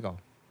ser mais legal.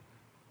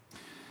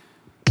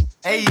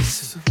 É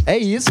isso. É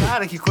isso.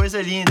 Cara, que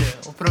coisa linda.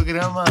 O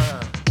programa...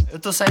 Eu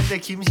tô saindo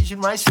daqui me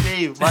sentindo mais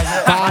feio,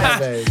 Para,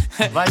 velho.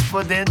 mas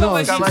podendo Não,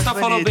 mas ficar mais você tá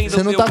falando bonito. bem do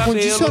Você não meu tá cabelo,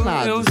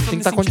 condicionado. eu Você estou tem que me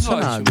estar sentindo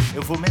condicionado. ótimo.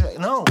 Eu vou...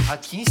 Não,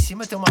 aqui em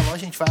cima tem uma loja, a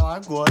gente vai lá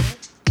agora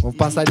Vamos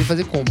passar ali e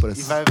fazer compras.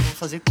 e vamos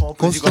fazer compras.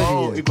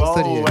 Consultoria, Igual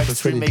consultoria, o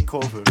Extreme consultoria.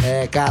 Makeover.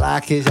 É,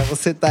 caraca, já vou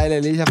sentar ele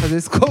ali, já fazer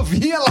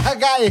escovinha,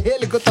 largar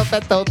ele com o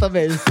tapetão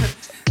também.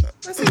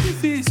 Vai ser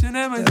difícil,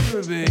 né? Mas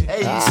tudo bem.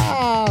 É isso.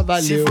 Ah, Se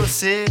valeu.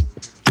 você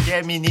que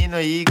é menino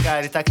aí,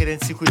 cara, e tá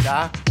querendo se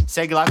cuidar,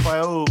 segue lá. Qual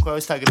é o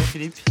Instagram,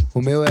 Felipe?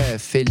 O meu é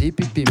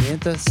Felipe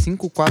Pimenta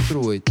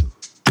 548.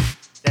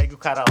 Segue o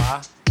cara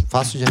lá.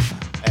 Fácil de achar.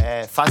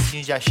 É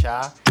facinho de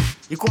achar.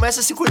 E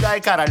começa a se cuidar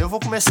aí, caralho. Eu vou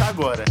começar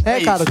agora.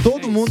 É, cara, isso.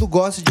 todo mundo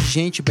gosta de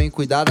gente bem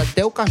cuidada,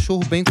 até o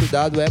cachorro bem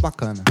cuidado é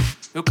bacana.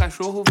 Meu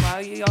cachorro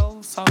vai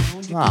ao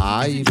salão de...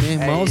 Ah, e meu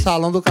irmão, o isso.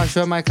 salão do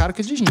cachorro é mais caro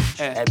que o de gente.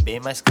 É bem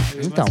mais caro.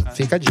 Então, mais caro.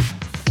 fica a dica.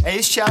 É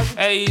isso, Thiago.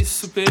 É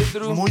isso,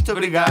 Pedro. Muito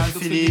obrigado,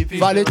 Felipe.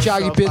 Valeu, pela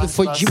Thiago sua e Pedro,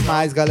 foi participação.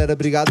 demais, galera.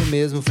 Obrigado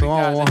mesmo, foi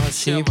Obrigado, uma a honra, gente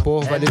sim, ama.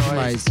 pô, É valeu nóis.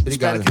 demais.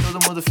 Obrigado. Espero que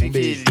todo mundo fique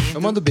Beijo. lindo.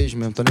 Eu mando beijo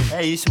mesmo, tô nem...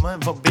 É isso, mano.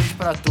 Beijo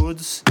pra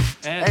todos.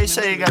 É isso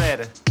aí,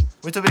 galera.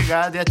 Muito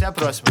obrigado e até a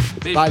próxima.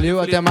 Beijo, Valeu,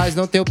 Felipe. até mais.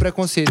 Não tem o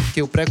preconceito,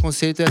 porque o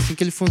preconceito é assim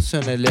que ele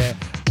funciona. Ele é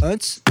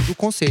antes do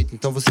conceito.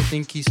 Então você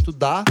tem que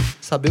estudar,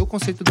 saber o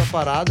conceito da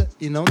parada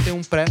e não ter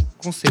um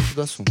preconceito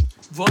do assunto.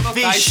 Vou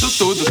anotar Vixe, isso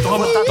tudo. eu Toma,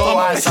 vou tatuar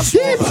toma. essa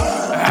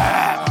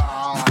porra.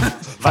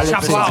 Valeu,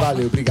 Tchau, pessoal. tchau.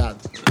 Valeu, obrigado.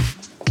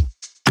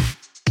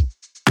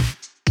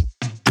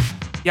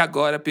 E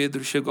agora,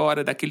 Pedro, chegou a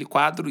hora daquele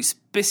quadro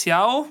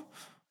especial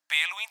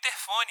pelo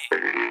interfone.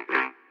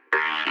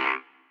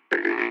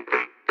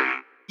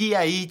 E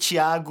aí,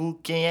 Thiago,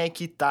 quem é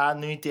que tá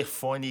no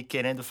interfone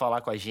querendo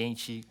falar com a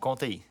gente?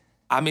 Conta aí.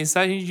 A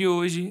mensagem de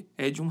hoje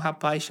é de um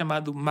rapaz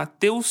chamado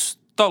Matheus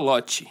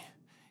Tolotti.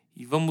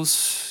 E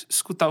vamos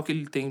escutar o que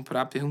ele tem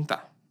para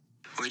perguntar.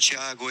 Oi,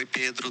 Thiago. Oi,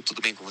 Pedro.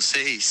 Tudo bem com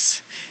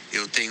vocês?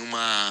 Eu tenho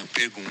uma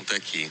pergunta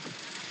aqui.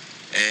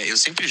 Eu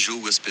sempre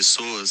julgo as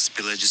pessoas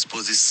pela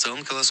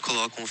disposição que elas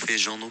colocam o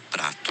feijão no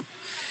prato.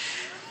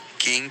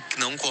 Quem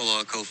não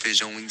coloca o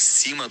feijão em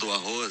cima do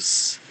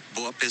arroz,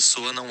 boa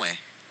pessoa não é.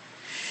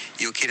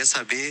 E eu queria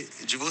saber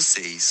de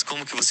vocês,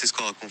 como que vocês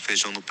colocam o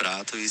feijão no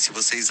prato e se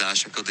vocês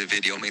acham que eu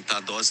deveria aumentar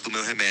a dose do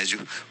meu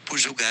remédio por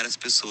julgar as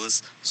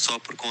pessoas só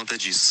por conta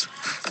disso.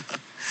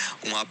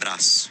 Um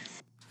abraço.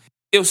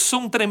 Eu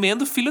sou um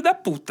tremendo filho da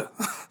puta.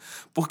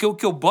 Porque o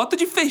que eu boto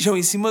de feijão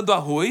em cima do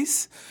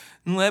arroz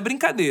não é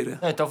brincadeira.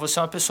 Não, então você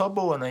é uma pessoa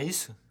boa, não é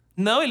isso?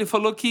 Não, ele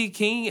falou que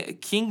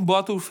quem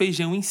bota o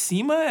feijão em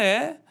cima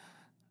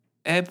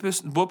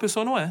boa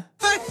pessoa, não é.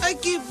 Ai,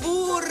 que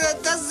burra!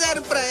 Dá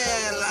zero pra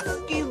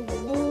ela! Que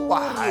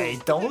burra!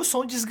 Então eu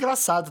sou um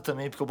desgraçado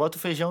também, porque eu boto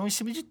feijão em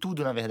cima de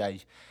tudo, na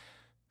verdade.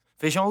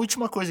 Feijão é a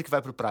última coisa que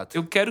vai pro prato.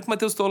 Eu quero que o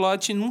Matheus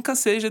Tolotti nunca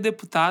seja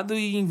deputado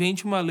e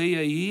invente uma lei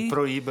aí.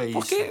 Proíba isso.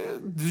 Porque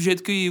do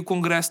jeito que o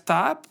Congresso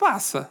tá,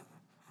 passa.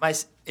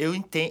 Mas eu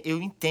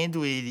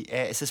entendo ele,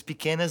 essas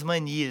pequenas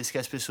manias que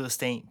as pessoas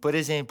têm. Por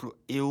exemplo,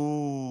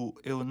 eu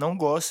não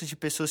gosto de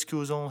pessoas que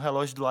usam o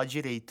relógio do lado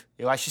direito.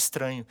 Eu acho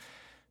estranho.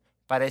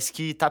 Parece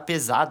que tá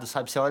pesado,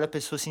 sabe? Você olha a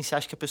pessoa assim, você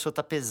acha que a pessoa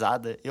tá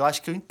pesada. Eu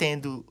acho que eu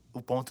entendo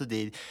o ponto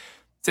dele.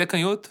 Você é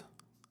canhoto?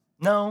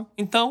 Não,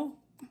 Então,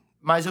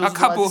 mas eu uso do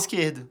Acabou. lado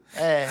esquerdo.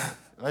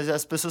 Mas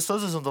as pessoas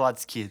todas usam do lado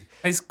esquerdo.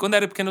 mas quando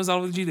era pequeno eu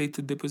usava o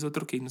direito, depois eu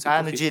troquei, não sei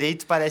por No quê.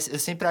 direito parece... Eu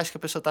sempre acho que a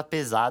pessoa tá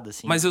pesada,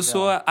 assim. Mas eu sei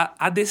sou lá.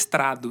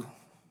 adestrado.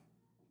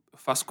 Eu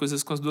faço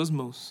coisas com as duas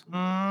mãos.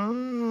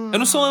 Eu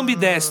não sou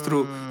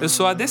ambidestro, eu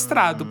sou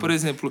adestrado, por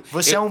exemplo.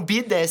 Você é um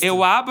bidestro.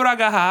 Eu abro a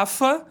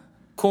garrafa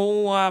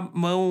com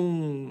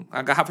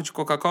a garrafa de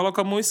Coca-Cola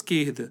com a mão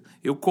esquerda.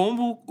 Eu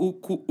como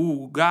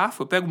o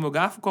garfo, eu pego o meu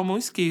garfo com a mão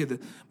esquerda.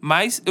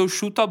 Mas eu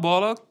chuto a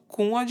bola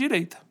com a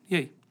direita. E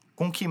aí?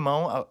 Com que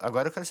mão...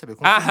 Agora eu quero saber.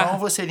 Com que mão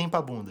você limpa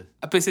a bunda?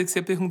 Eu pensei que você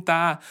ia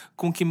perguntar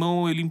com que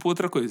mão eu limpo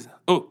outra coisa.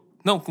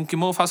 Não, com que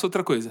mão eu faço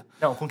outra coisa.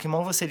 Não, com que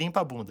mão você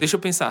limpa a bunda? Deixa eu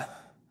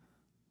pensar.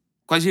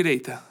 Com a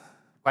direita.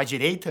 Com a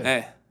direita?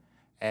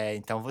 É.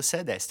 Então você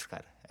é destro,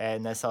 cara.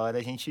 Nessa hora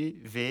a gente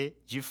vê,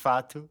 de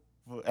fato,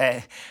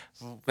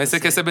 Mas você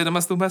quer saber da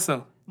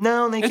masturbação?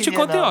 Não, nem Eu queria, te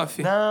conto em não.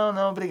 off.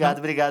 Não,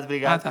 obrigado.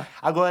 Ah, tá.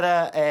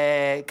 Agora,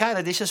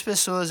 cara, deixa as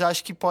pessoas, eu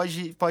acho que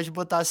pode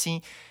botar,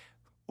 assim,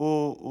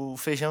 o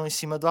feijão em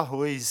cima do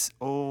arroz,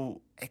 ou...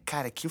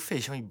 cara, aqui o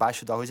feijão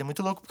embaixo do arroz é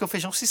muito louco, porque o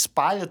feijão se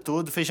espalha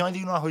todo, o feijão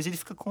ali no arroz, ele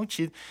fica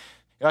contido.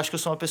 Eu acho que eu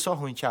sou uma pessoa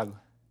ruim, Thiago.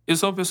 Eu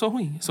sou uma pessoa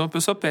ruim, eu sou uma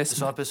pessoa Eu sou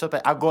péssima. uma pessoa...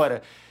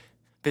 Agora,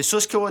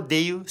 pessoas que eu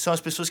odeio são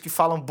as pessoas que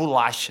falam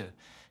bolacha.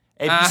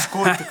 É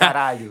biscoito,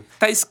 caralho.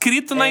 Tá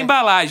escrito na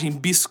embalagem,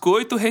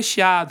 biscoito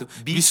recheado,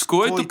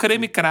 biscoito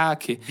creme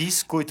cracker.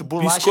 Biscoito.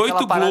 Bolacha Biscoito é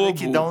aquela parada Globo.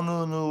 que dão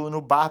no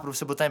bar pra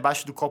você botar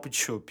embaixo do copo de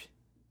chopp.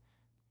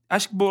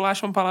 Acho que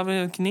bolacha é uma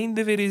palavra que nem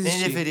deveria existir.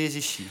 Nem deveria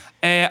existir.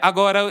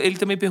 Agora, ele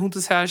também pergunta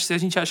se a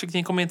gente acha que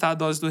tem que aumentar a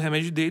dose do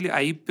remédio dele.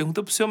 Aí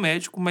pergunta pro seu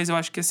médico, mas eu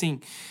acho que, assim,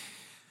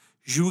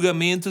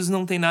 julgamentos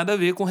não tem nada a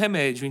ver com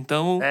remédio.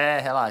 Então,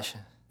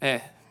 Relaxa.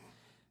 é.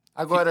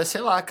 Agora,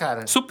 sei lá,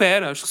 cara.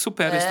 Acho que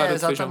supera a história do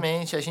feijão.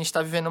 Exatamente. A gente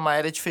tá vivendo uma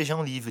era de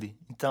feijão livre.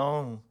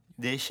 Então,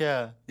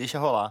 deixa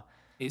rolar.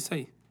 É isso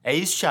aí. É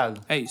isso,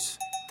 Thiago? É isso.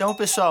 Então,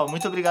 pessoal,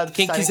 muito obrigado por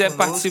Quem estarem quiser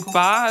conosco.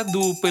 participar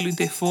pelo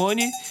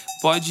interfone,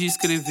 pode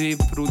escrever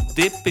pro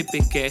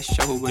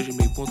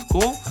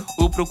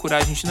dppcast@gmail.com ou procurar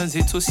a gente nas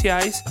redes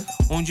sociais,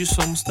 onde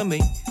somos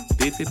também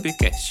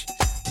dppcast.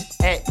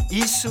 É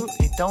isso.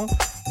 Então,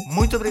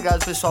 muito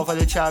obrigado, pessoal.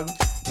 Valeu, Thiago.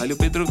 Valeu,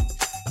 Pedro.